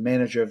 I was the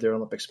manager of their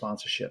Olympic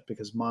sponsorship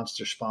because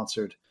Monster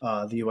sponsored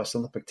the U.S.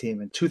 Olympic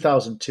team in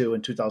 2002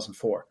 and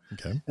 2004.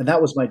 Okay. And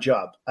that was my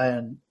job.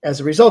 And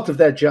as a result of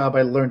that job,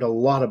 I learned a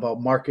lot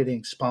about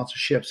marketing,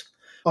 sponsorships,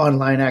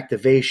 online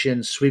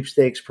activation,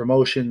 sweepstakes,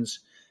 promotions.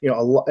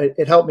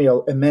 It helped me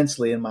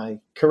immensely in my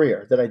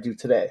career that I do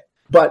today.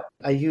 But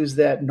I use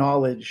that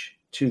knowledge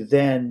to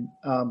then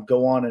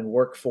go on and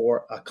work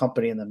for a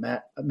company in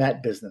the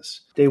mat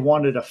business. They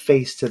wanted a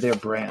face to their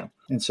brand.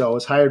 And so I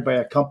was hired by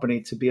a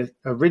company to be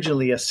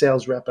originally a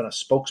sales rep and a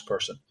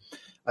spokesperson.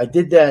 I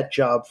did that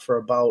job for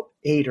about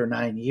 8 or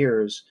 9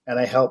 years, and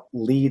I helped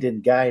lead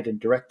and guide and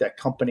direct that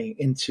company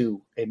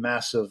into a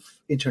massive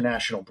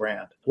international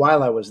brand.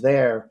 While I was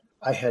there,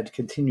 I had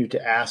continued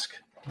to ask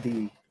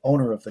the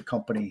owner of the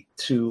company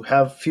to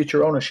have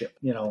future ownership,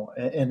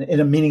 in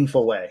a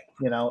meaningful way,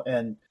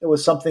 and it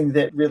was something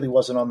that really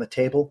wasn't on the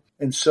table.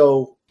 And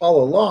so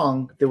all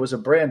along, there was a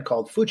brand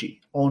called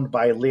Fuji owned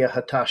by Leah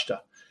Hatashta.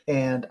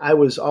 And I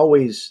was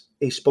always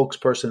a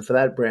spokesperson for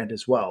that brand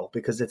as well,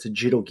 because it's a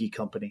judo gi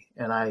company.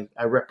 And I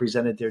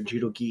represented their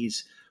judo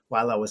gis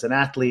while I was an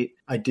athlete.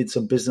 I did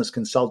some business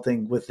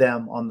consulting with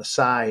them on the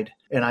side,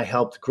 and I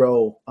helped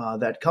grow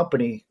that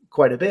company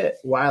quite a bit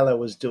while I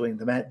was doing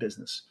the mat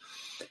business.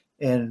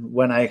 And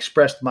when I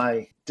expressed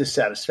my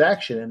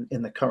dissatisfaction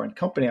in the current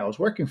company I was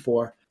working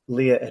for,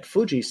 Leah at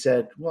Fuji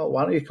said, well,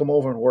 why don't you come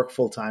over and work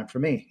full time for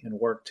me and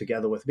work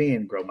together with me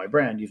and grow my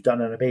brand? You've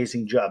done an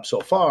amazing job so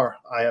far.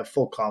 I have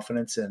full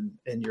confidence in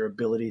your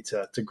ability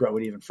to grow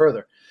it even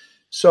further.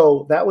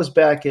 So that was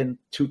back in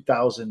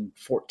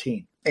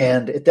 2014.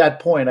 And at that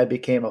point, I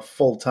became a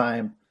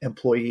full-time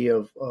employee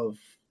of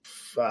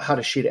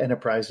Hadashida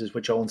Enterprises,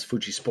 which owns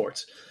Fuji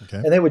Sports. Okay.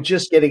 And they were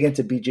just getting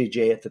into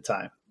BJJ at the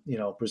time,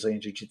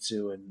 Brazilian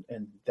Jiu-Jitsu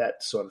and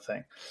that sort of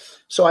thing.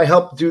 So I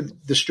helped do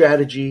the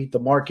strategy, the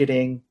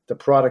marketing, the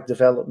product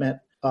development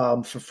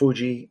for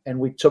Fuji. And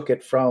we took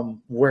it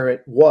from where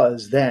it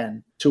was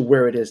then to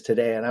where it is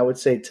today. And I would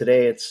say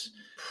today it's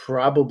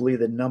probably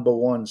the number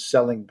one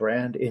selling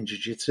brand in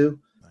Jiu-Jitsu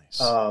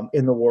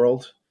in the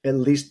world. At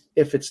least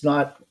if it's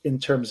not in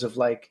terms of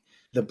like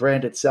the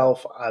brand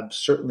itself, I'm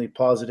certainly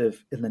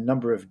positive in the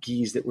number of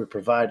gis that we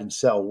provide and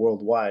sell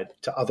worldwide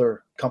to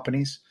other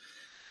companies.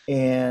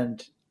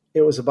 And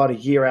it was about a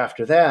year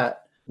after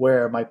that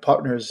where my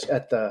partners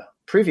at the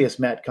previous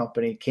mat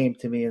company came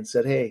to me and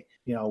said, hey,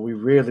 we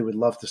really would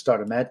love to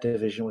start a mat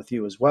division with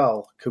you as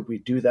well. Could we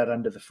do that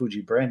under the Fuji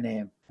brand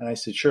name? And I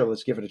said, sure,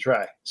 let's give it a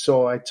try.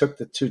 So I took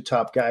the two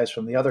top guys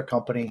from the other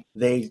company.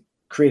 They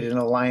created an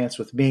alliance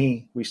with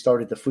me. We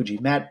started the Fuji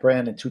mat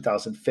brand in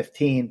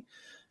 2015.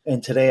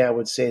 And today I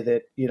would say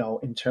that,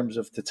 in terms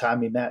of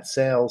tatami mat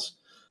sales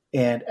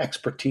and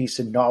expertise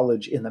and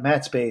knowledge in the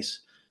mat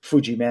space,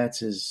 Fuji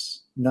Mats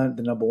is the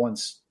number one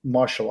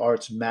martial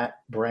arts mat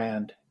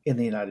brand in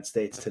the United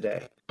States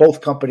today.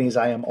 Both companies,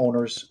 I am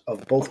owners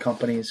of both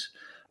companies.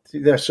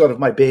 They're sort of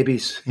my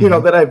babies,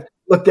 that I've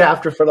looked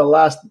after for the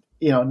last,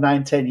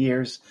 9-10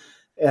 years.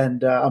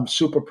 And I'm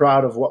super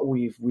proud of what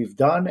we've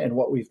done and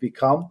what we've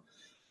become.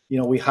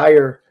 We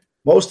hire,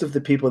 most of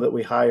the people that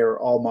we hire are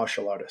all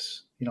martial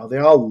artists. They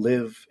all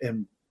live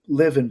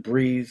and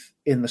breathe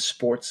in the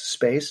sports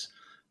space.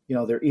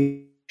 They're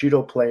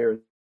judo players,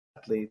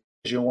 athletes,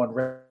 Division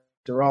I.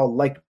 They're all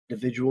like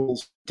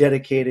individuals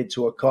dedicated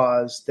to a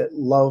cause that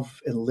love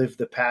and live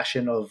the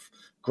passion of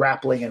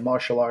grappling and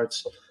martial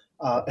arts.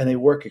 And they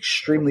work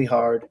extremely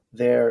hard.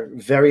 They're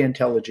very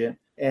intelligent,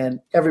 and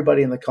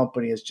everybody in the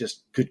company is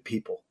just good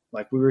people.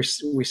 Like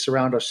we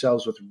surround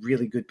ourselves with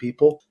really good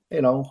people,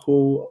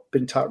 who have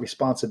been taught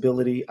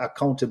responsibility,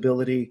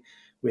 accountability.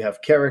 We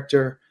have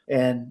character,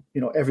 and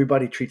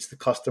everybody treats the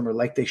customer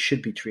like they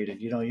should be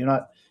treated.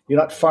 You're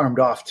not farmed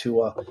off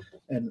to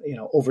an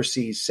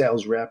overseas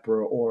sales rep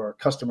or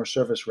customer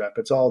service rep.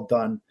 It's all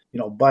done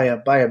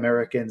by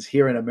Americans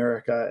here in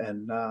America,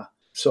 and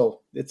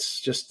so it's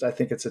just, I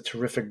think it's a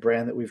terrific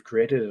brand that we've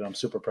created, and I'm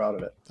super proud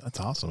of it. That's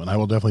awesome. And I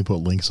will definitely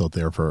put links out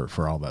there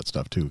for all that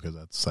stuff too, because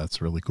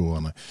that's really cool.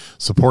 And I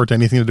support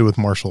anything to do with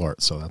martial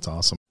arts. So that's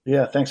awesome.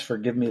 Yeah. Thanks for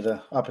giving me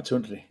the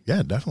opportunity.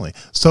 Yeah, definitely.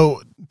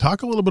 So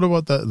talk a little bit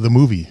about the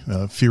movie,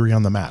 Fury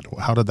on the Mat.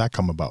 How did that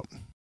come about?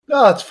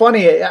 Oh, it's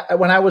funny.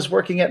 When I was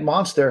working at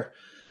Monster,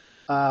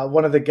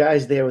 one of the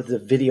guys there was the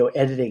video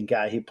editing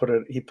guy. He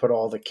put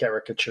all the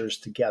caricatures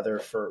together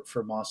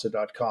for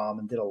Monster.com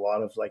and did a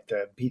lot of like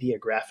the media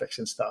graphics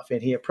and stuff.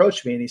 And he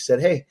approached me and he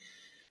said, hey,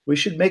 we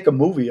should make a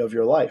movie of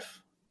your life.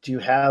 Do you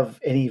have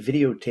any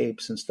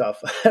videotapes and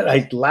stuff? And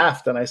I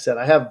laughed and I said,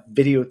 I have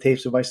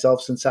videotapes of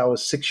myself since I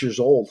was 6 years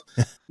old,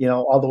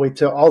 all the way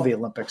to all the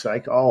Olympics,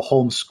 like all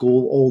homeschool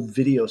old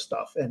video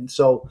stuff. And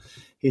so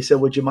he said,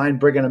 would you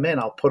mind bringing them in?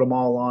 I'll put them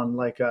all on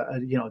like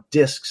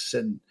discs,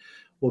 and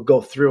we'll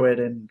go through it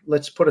and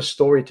let's put a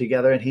story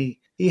together. And he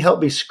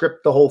helped me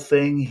script the whole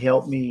thing. He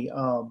helped me,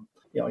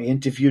 he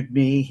interviewed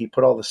me. He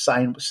put all the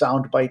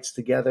sound bites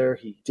together.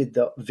 He did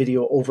the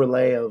video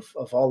overlay of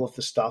all of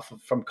the stuff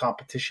from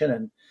competition.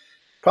 And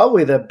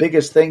probably the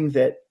biggest thing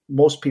that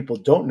most people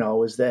don't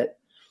know is that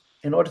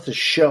in order to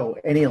show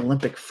any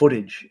Olympic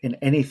footage in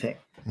anything,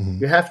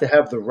 you have to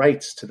have the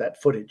rights to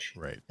that footage.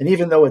 Right. And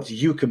even though it's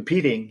you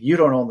competing, you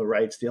don't own the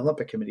rights. The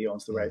Olympic Committee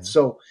owns the rights.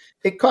 So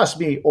it cost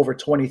me over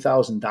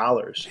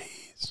 $20,000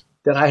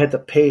 that I had to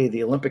pay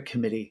the Olympic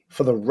Committee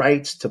for the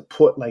rights to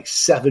put like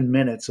 7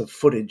 minutes of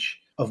footage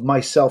of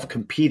myself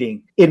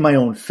competing in my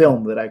own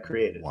film that I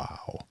created.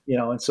 Wow.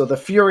 And so the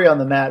Fury on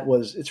the Mat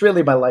it's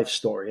really my life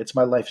story. It's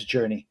my life's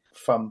journey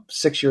from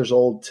 6 years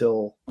old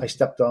till I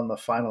stepped on the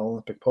final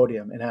Olympic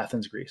podium in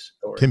Athens, Greece.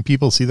 Can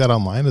people see that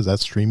online? Is that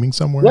streaming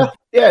somewhere?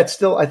 Yeah. It's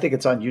still, I think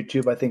it's on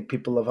YouTube. I think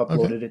people have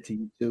uploaded it to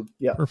YouTube.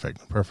 Yeah.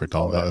 Perfect.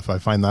 If I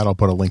find that, I'll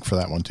put a link for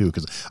that one too.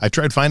 Cause I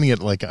tried finding it.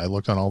 Like I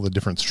looked on all the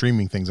different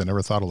streaming things. I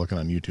never thought of looking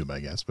on YouTube, I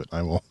guess, but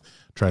I will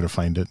try to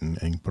find it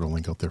and put a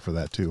link out there for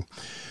that too.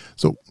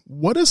 So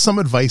what is some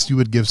advice you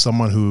would give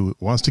someone who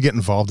wants to get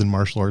involved in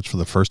martial arts for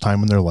the first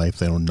time in their life?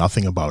 They know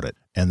nothing about it,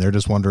 and they're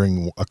just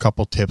wondering a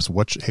couple tips.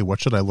 What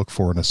should I look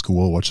for in a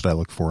school? What should I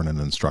look for in an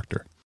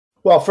instructor?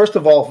 Well, first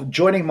of all,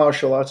 joining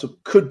martial arts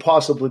could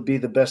possibly be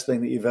the best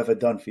thing that you've ever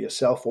done for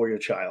yourself or your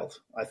child.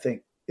 I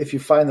think if you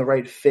find the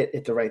right fit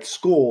at the right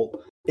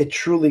school, it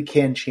truly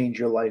can change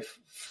your life,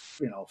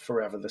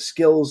 forever. The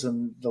skills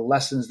and the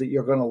lessons that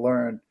you're going to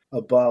learn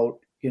about,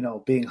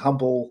 being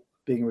humble,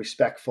 being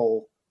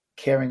respectful,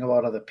 caring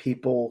about other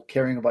people,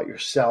 caring about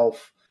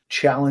yourself,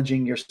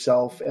 challenging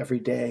yourself every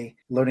day,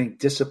 learning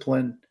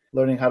discipline,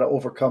 learning how to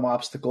overcome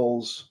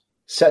obstacles,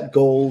 set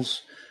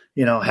goals,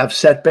 have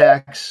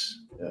setbacks,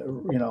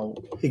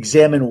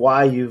 examine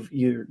why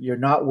you're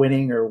not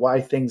winning or why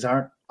things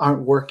aren't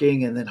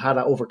working, and then how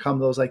to overcome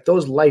those. Like,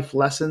 those life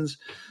lessons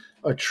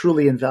are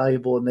truly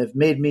invaluable, and they've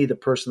made me the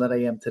person that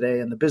I am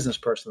today and the business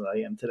person that I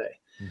am today.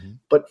 Mm-hmm.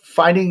 But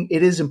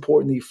it is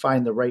important that you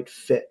find the right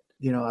fit.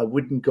 I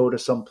wouldn't go to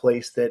some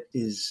place that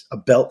is a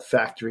belt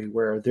factory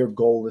where their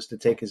goal is to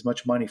take as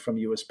much money from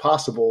you as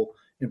possible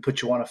and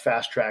put you on a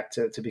fast track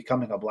to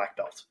becoming a black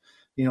belt.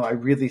 I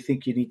really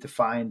think you need to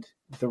find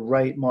the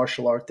right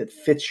martial art that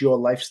fits your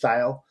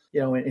lifestyle,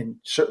 and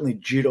certainly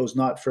judo's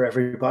not for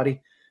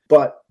everybody,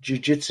 but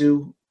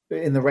jiu-jitsu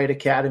in the right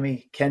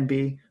academy can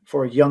be.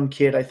 For a young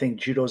kid, I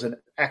think judo's an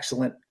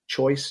excellent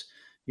choice.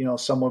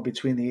 Somewhere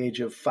between the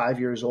age of 5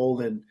 years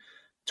old and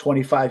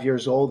 25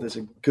 years old is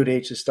a good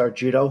age to start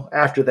judo.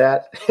 After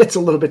that, it's a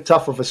little bit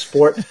tough of a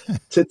sport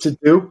to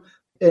do.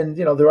 And,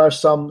 there are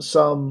some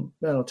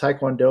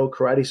taekwondo,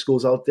 karate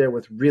schools out there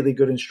with really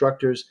good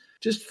instructors.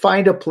 Just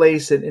find a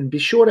place and be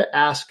sure to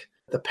ask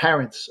the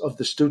parents of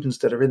the students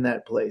that are in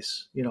that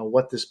place,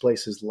 what this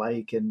place is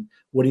like and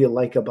what do you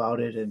like about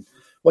it and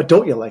what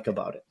don't you like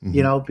about it,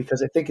 mm-hmm.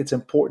 Because I think it's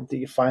important that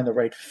you find the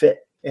right fit.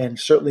 And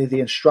certainly the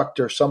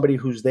instructor, somebody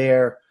who's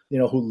there,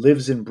 who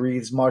lives and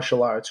breathes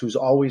martial arts, who's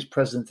always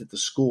present at the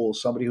school,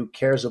 somebody who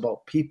cares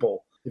about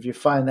people. If you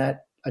find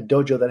that a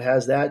dojo that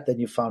has that, then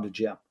you found a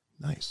gem.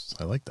 Nice.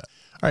 I like that.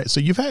 All right.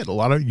 So you've had a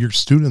lot of your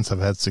students have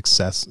had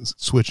success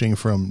switching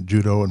from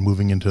judo and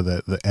moving into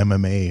the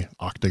MMA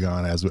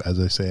octagon, as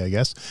I say, I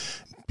guess.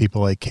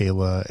 People like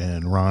Kayla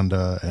and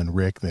Rhonda and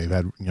Rick, they've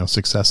had,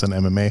 success in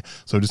MMA.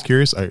 So I'm just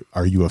curious,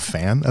 are you a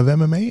fan of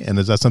MMA? And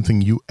is that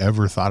something you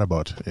ever thought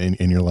about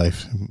in your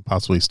life,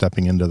 possibly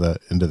stepping into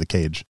the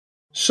cage?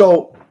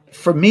 So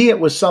for me, it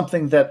was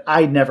something that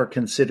I never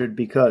considered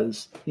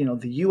because,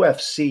 the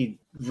UFC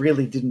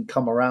really didn't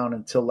come around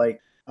until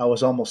I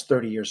was almost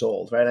 30 years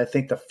old, right? I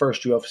think the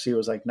first UFC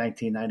was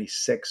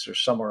 1996 or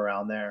somewhere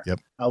around there. Yep.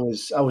 I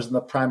was in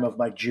the prime of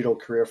my judo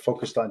career,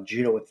 focused on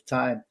judo at the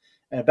time.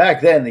 And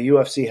back then, the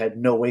UFC had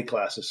no weight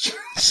classes.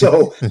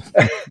 So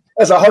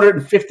as a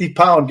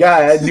 150-pound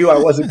guy, I knew I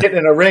wasn't getting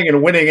in a ring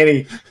and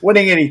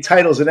winning any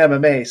titles in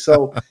MMA.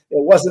 So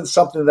it wasn't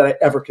something that I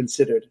ever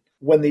considered.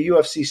 When the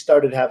UFC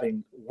started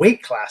having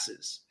weight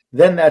classes,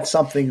 then that's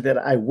something that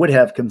I would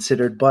have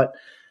considered. But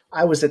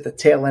I was at the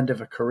tail end of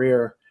a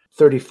career,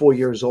 34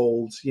 years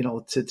old,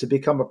 to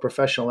become a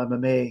professional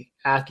MMA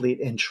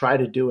athlete and try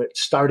to do it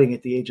starting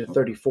at the age of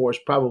 34 is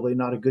probably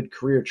not a good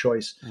career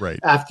choice. Right.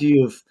 After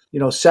you've,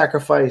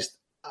 sacrificed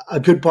a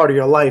good part of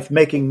your life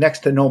making next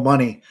to no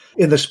money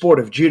in the sport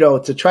of judo,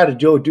 to try to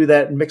do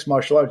that in mixed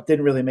martial arts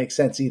didn't really make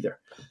sense either.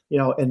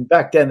 And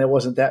back then there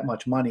wasn't that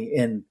much money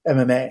in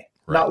MMA, right.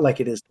 Not like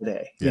it is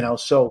today, yeah.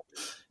 So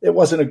it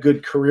wasn't a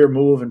good career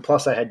move. And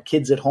plus I had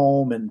kids at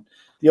home, and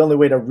the only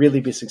way to really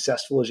be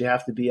successful is you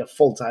have to be a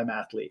full-time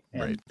athlete.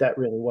 And right. That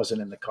really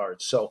wasn't in the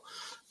cards. So,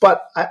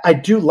 but I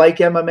do like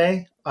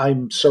MMA.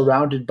 I'm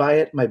surrounded by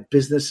it. My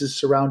business is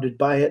surrounded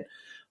by it.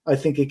 I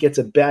think it gets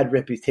a bad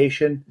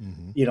reputation,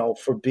 mm-hmm.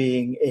 For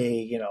being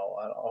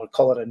I'll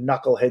call it a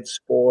knucklehead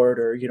sport,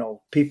 or,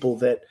 people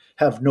that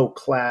have no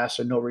class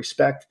or no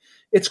respect.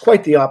 It's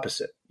quite the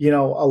opposite. A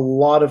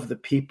lot of the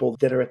people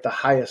that are at the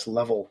highest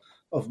level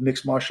of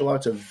mixed martial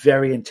arts are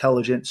very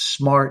intelligent,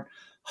 smart,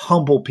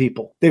 humble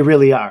people. They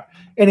really are.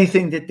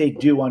 Anything that they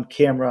do on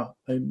camera,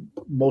 and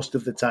most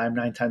of the time,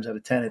 9 times out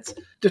of 10,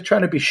 they're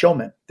trying to be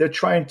showmen. They're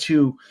trying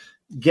to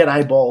get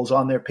eyeballs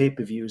on their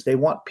pay-per-views. They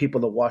want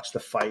people to watch the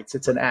fights.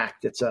 It's an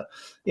act. It's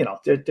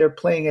they're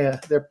playing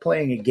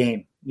a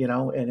game,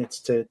 and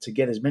it's to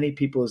get as many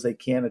people as they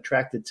can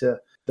attracted to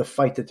the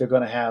fight that they're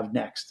going to have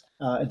next,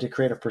 and to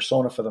create a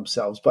persona for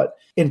themselves. But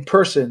in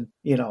person,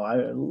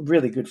 I'm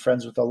really good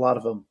friends with a lot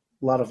of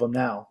them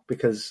now,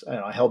 because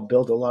I helped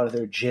build a lot of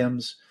their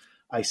gyms.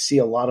 I see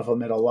a lot of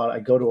them I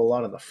go to a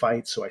lot of the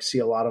fights, so I see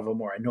a lot of them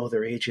where I know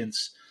their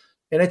agents.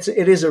 And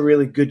it is a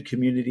really good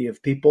community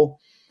of people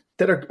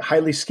that are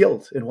highly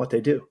skilled in what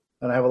they do.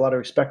 And I have a lot of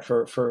respect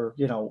for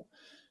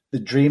the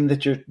dream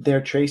that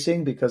they're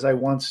chasing, because I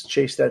once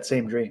chased that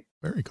same dream.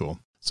 Very cool.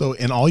 So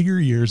in all your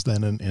years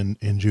then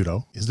in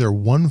judo, is there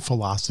one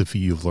philosophy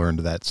you've learned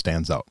that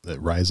stands out, that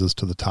rises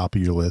to the top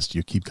of your list?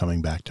 You keep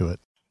coming back to it?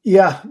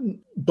 Yeah.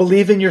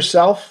 Believe in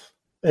yourself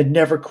and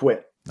never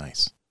quit.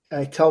 Nice.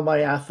 I tell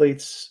my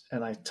athletes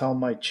and I tell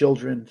my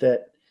children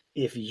that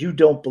if you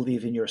don't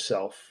believe in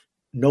yourself,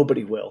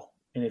 nobody will.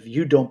 And if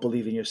you don't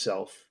believe in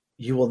yourself,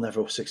 you will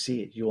never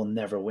succeed. You will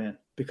never win,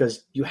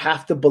 because you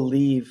have to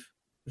believe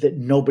that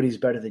nobody's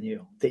better than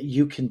you, that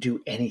you can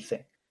do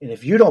anything. And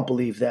if you don't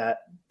believe that,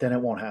 then it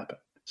won't happen.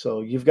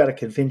 So you've got to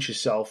convince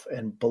yourself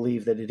and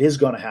believe that it is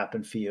going to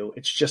happen for you.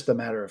 It's just a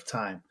matter of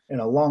time. And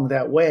along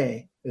that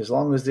way, as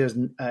long as there's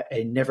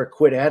a never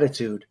quit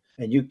attitude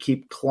and you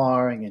keep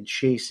clawing and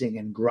chasing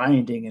and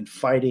grinding and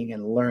fighting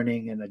and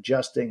learning and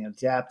adjusting and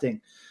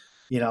adapting,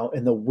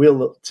 and the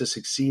will to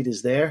succeed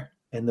is there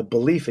and the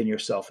belief in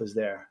yourself is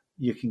there,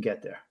 you can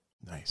get there.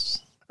 Nice.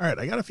 All right.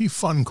 I got a few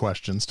fun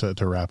questions to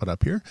wrap it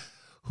up here.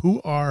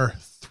 Who are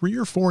 3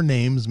 or 4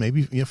 names,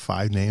 maybe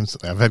 5 names?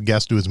 I've had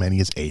guests do as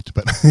many as 8,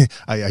 but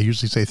I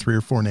usually say 3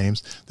 or 4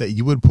 names that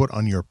you would put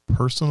on your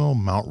personal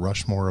Mount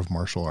Rushmore of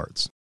martial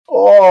arts.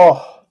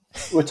 Oh,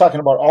 we're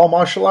talking about all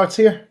martial arts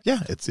here?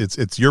 Yeah,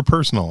 it's your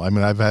personal. I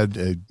mean, I've had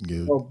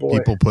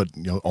people put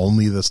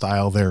only the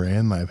style they're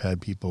in. I've had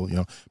people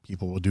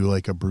will do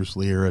like a Bruce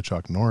Lee or a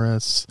Chuck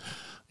Norris.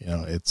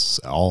 It's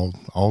all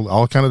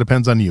kind of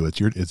depends on you.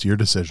 It's your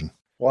decision.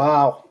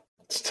 Wow.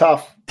 It's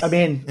tough. I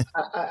mean,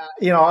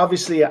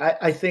 obviously,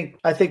 I think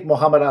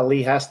Muhammad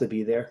Ali has to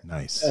be there.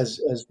 Nice.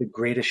 As the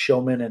greatest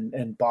showman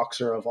and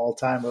boxer of all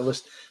time, or at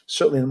least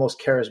certainly the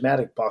most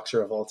charismatic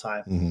boxer of all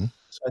time. Mm-hmm.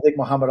 So I think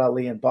Muhammad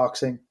Ali in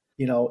boxing.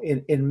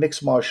 In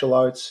mixed martial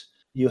arts,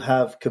 you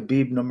have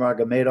Khabib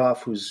Nurmagomedov,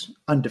 who's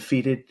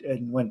undefeated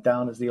and went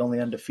down as the only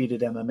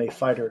undefeated MMA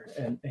fighter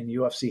in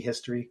UFC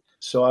history.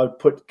 So I would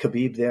put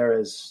Khabib there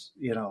as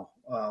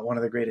one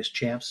of the greatest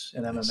champs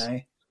in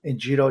MMA. In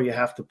judo, you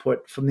have to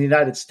put, from the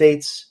United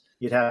States,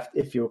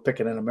 if you were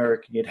picking an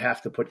American, you'd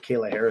have to put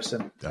Kayla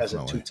Harrison. Definitely. As a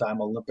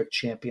 2-time Olympic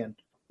champion.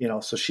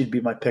 So she'd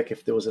be my pick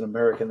if there was an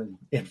American,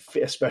 and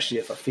especially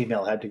if a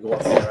female had to go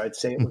up there, I'd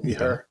say it would be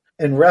her.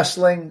 In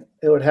wrestling,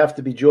 it would have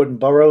to be Jordan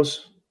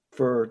Burroughs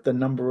for the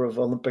number of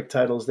Olympic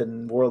titles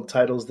and world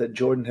titles that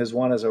Jordan has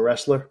won as a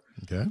wrestler.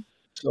 Okay.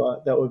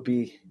 So that would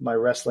be my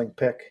wrestling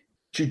pick.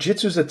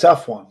 Jiu-jitsu is a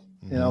tough one.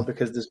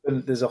 Because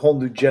there's a whole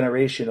new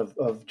generation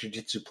of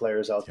jiu-jitsu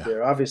players out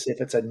there. Obviously, if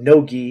it's a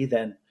no-gi,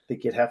 then I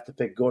think you'd have to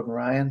pick Gordon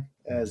Ryan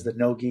as the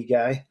no-gi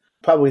guy.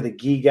 Probably the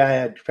gi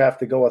guy, I'd have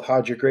to go with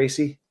Roger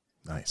Gracie.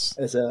 Nice.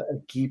 As a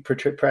gi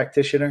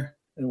practitioner.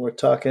 And we're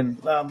talking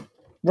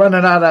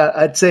running out of,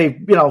 I'd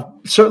say,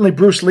 certainly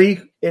Bruce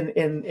Lee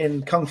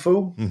in Kung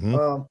Fu. Mm-hmm.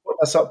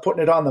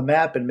 Putting it on the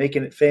map and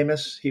making it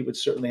famous, he would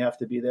certainly have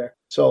to be there.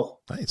 So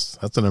nice.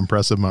 That's an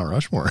impressive Mount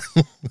Rushmore.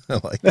 I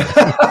like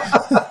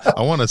that.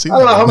 I want to see. I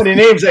don't know how many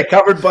names I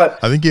covered,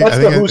 but I think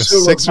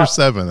 6 or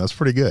 7. That's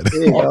pretty good.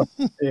 There you go.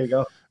 There you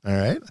go. All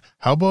right.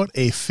 How about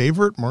a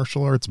favorite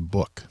martial arts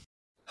book?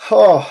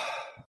 Oh,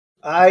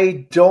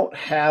 I don't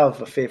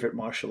have a favorite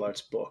martial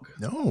arts book.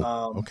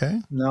 No. Okay.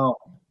 No.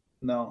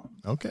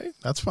 Okay,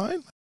 that's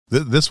fine.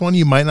 This one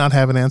you might not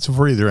have an answer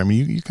for either. I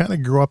mean, you kind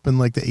of grew up in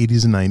like the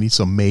 80s and 90s,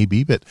 so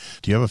maybe, but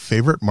do you have a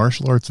favorite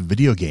martial arts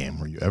video game?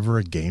 Were you ever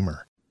a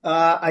gamer?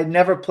 I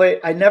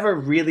never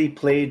really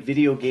played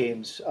video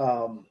games.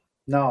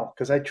 No,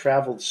 because I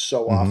traveled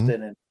so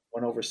often and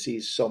went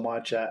overseas so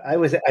much.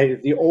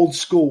 The old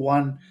school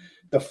one.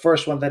 The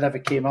first one that ever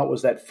came out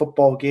was that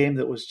football game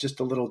that was just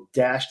a little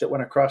dash that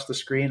went across the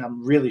screen.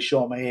 I'm really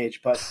showing my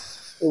age, but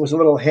it was a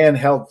little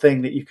handheld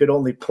thing that you could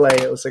only play.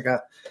 It was like I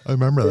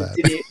remember that.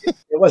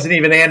 It wasn't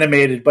even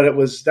animated, but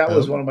was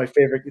one of my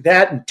favorite.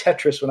 That and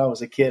Tetris when I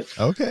was a kid.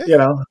 Okay.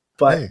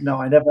 But no,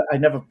 I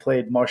never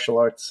played martial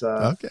arts.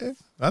 Okay.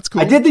 That's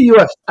cool. I did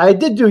I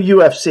did do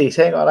UFC.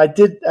 Hang on. I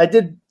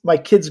did my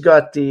kids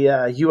got the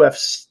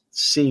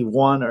UFC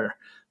 1 or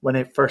when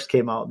it first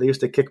came out. They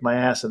used to kick my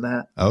ass in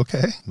that.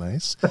 Okay.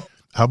 Nice.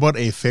 How about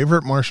a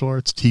favorite martial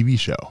arts TV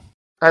show?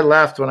 I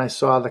laughed when I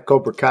saw the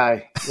Cobra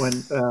Kai when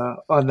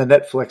on the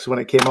Netflix when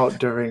it came out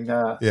during.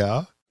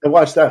 Yeah. I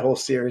watched that whole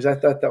series. I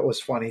thought that was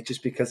funny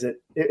just because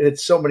it had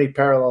so many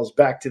parallels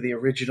back to the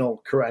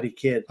original Karate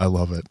Kid. I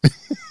love it.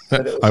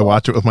 I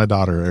watch it with my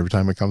daughter every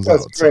time it comes out.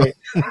 That's great.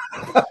 So.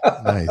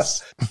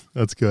 Nice.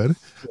 That's good.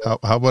 Yeah.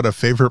 How about a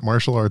favorite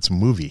martial arts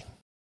movie?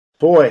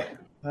 Boy,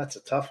 that's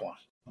a tough one.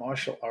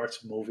 Martial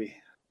arts movie.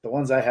 The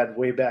ones I had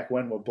way back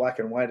when were black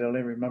and white. I don't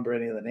even remember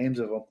any of the names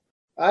of them.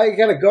 I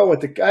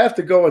have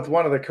to go with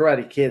one of the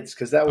Karate Kids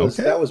because that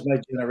was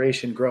my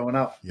generation growing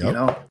up.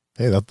 Yep.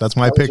 Hey, that's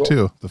my pick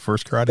too. The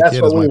first Karate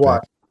Kid is my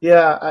pick.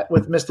 Yeah,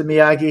 with Mr.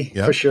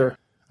 Miyagi for sure.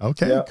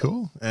 Okay,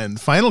 cool. And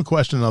final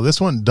question. Now, this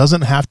one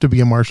doesn't have to be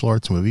a martial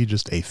arts movie.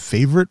 Just a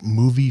favorite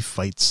movie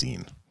fight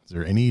scene. Is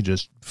there any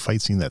just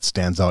fight scene that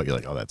stands out? You're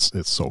like, oh,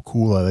 it's so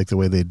cool. I like the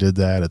way they did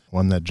that. It's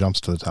one that jumps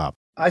to the top.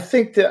 I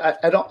think that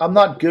I'm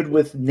not good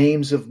with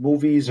names of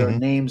movies or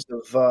names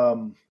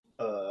of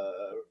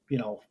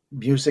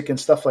music and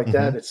stuff like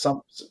that. It's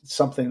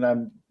something that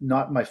I'm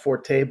not my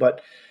forte,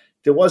 but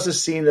there was a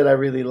scene that I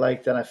really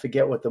liked and I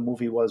forget what the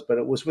movie was, but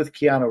it was with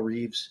Keanu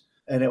Reeves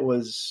and it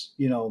was,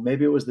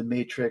 maybe it was The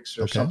Matrix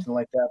or something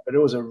like that, but it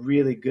was a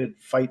really good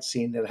fight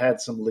scene that had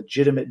some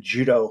legitimate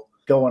judo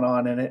going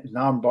on in it, and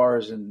arm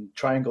bars and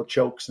triangle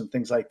chokes and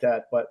things like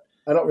that. But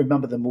I don't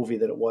remember the movie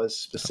that it was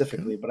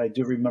specifically, but I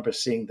do remember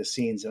seeing the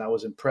scenes and I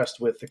was impressed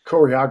with the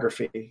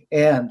choreography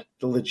and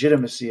the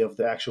legitimacy of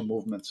the actual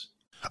movements.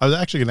 I was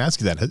actually going to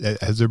ask you that.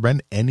 Has there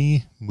been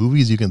any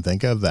movies you can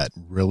think of that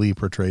really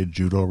portrayed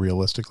judo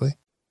realistically?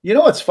 You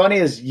know what's funny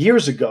is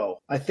years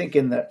ago, I think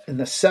in the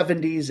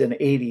 70s and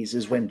 80s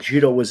is when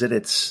judo was at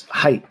its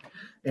height,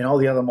 and all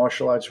the other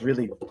martial arts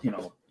really,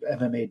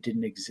 MMA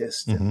didn't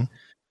exist, and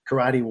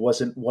karate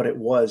wasn't what it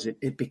was.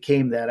 It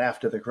became that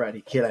after the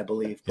Karate Kid, I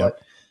believe. Yep. But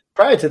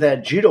prior to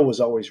that, judo was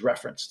always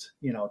referenced.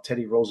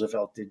 Teddy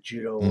Roosevelt did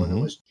judo, and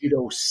there was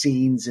judo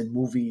scenes in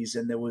movies,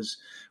 and there was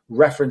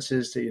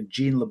references to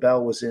Gene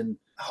LaBelle was in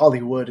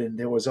Hollywood, and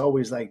there was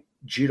always like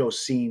judo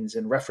scenes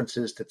and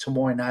references to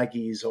Tomoe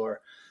Nagi's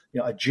or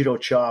a judo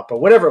chop or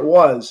whatever it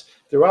was.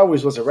 There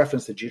always was a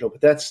reference to judo,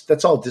 but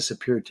that's all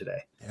disappeared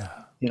today.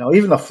 Yeah,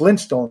 even the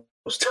Flintstone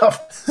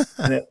stuff.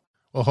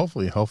 Well,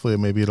 hopefully,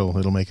 maybe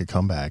it'll make a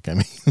comeback. I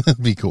mean,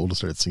 it'd be cool to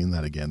start seeing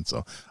that again.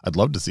 So I'd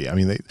love to see. I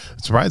mean,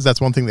 surprised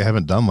that's one thing they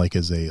haven't done, like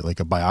is a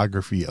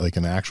biography, like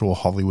an actual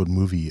Hollywood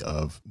movie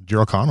of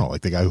Jiro Kano,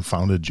 like the guy who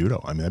founded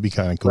judo. I mean, that'd be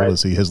kind of cool to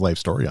see his life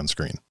story on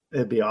screen.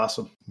 It'd be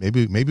awesome.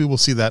 Maybe we'll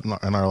see that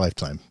in our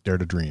lifetime. Dare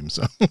to dream.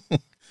 So.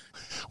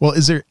 Well,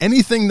 is there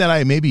anything that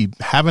I maybe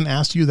haven't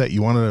asked you that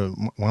you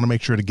want to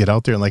make sure to get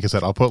out there? And like I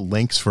said, I'll put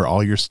links for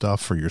all your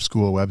stuff, for your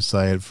school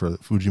website, for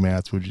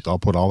Fujimats. I'll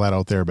put all that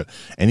out there. But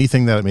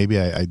anything that maybe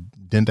I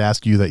didn't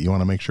ask you that you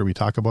want to make sure we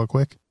talk about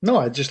quick? No,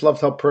 I just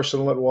loved how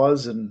personal it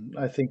was. And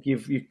I think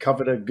you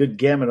covered a good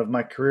gamut of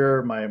my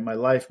career, my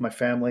life, my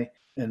family,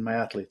 and my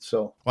athletes.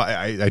 So well,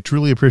 I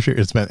truly appreciate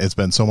it. It's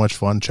been so much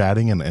fun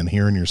chatting and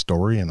hearing your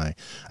story, and I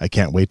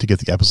can't wait to get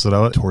the episode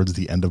out towards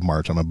the end of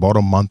March. I'm about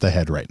a month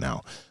ahead right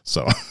now,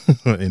 so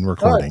in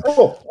recording. All right,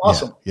 cool.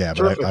 Awesome. Yeah,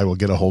 but I will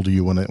get a hold of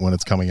you when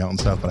it's coming out and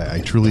stuff. But I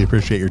truly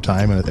appreciate your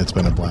time, and it's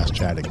been a blast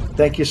chatting.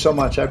 Thank you so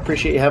much. I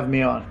appreciate you having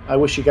me on. I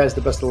wish you guys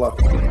the best of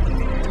luck.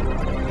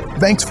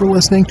 Thanks for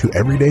listening to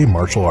Everyday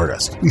Martial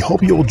Artist. We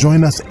hope you will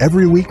join us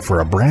every week for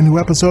a brand new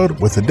episode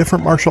with a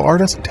different martial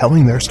artist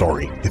telling their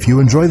story. If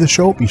you enjoy the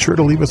show, be sure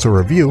to leave us a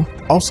review.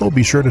 Also,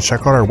 be sure to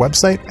check out our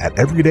website at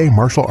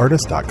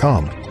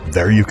everydaymartialartist.com.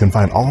 There you can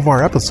find all of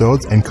our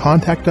episodes and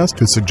contact us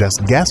to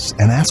suggest guests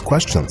and ask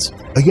questions.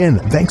 Again,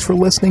 thanks for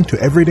listening to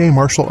Everyday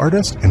Martial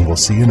Artist, and we'll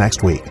see you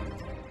next week.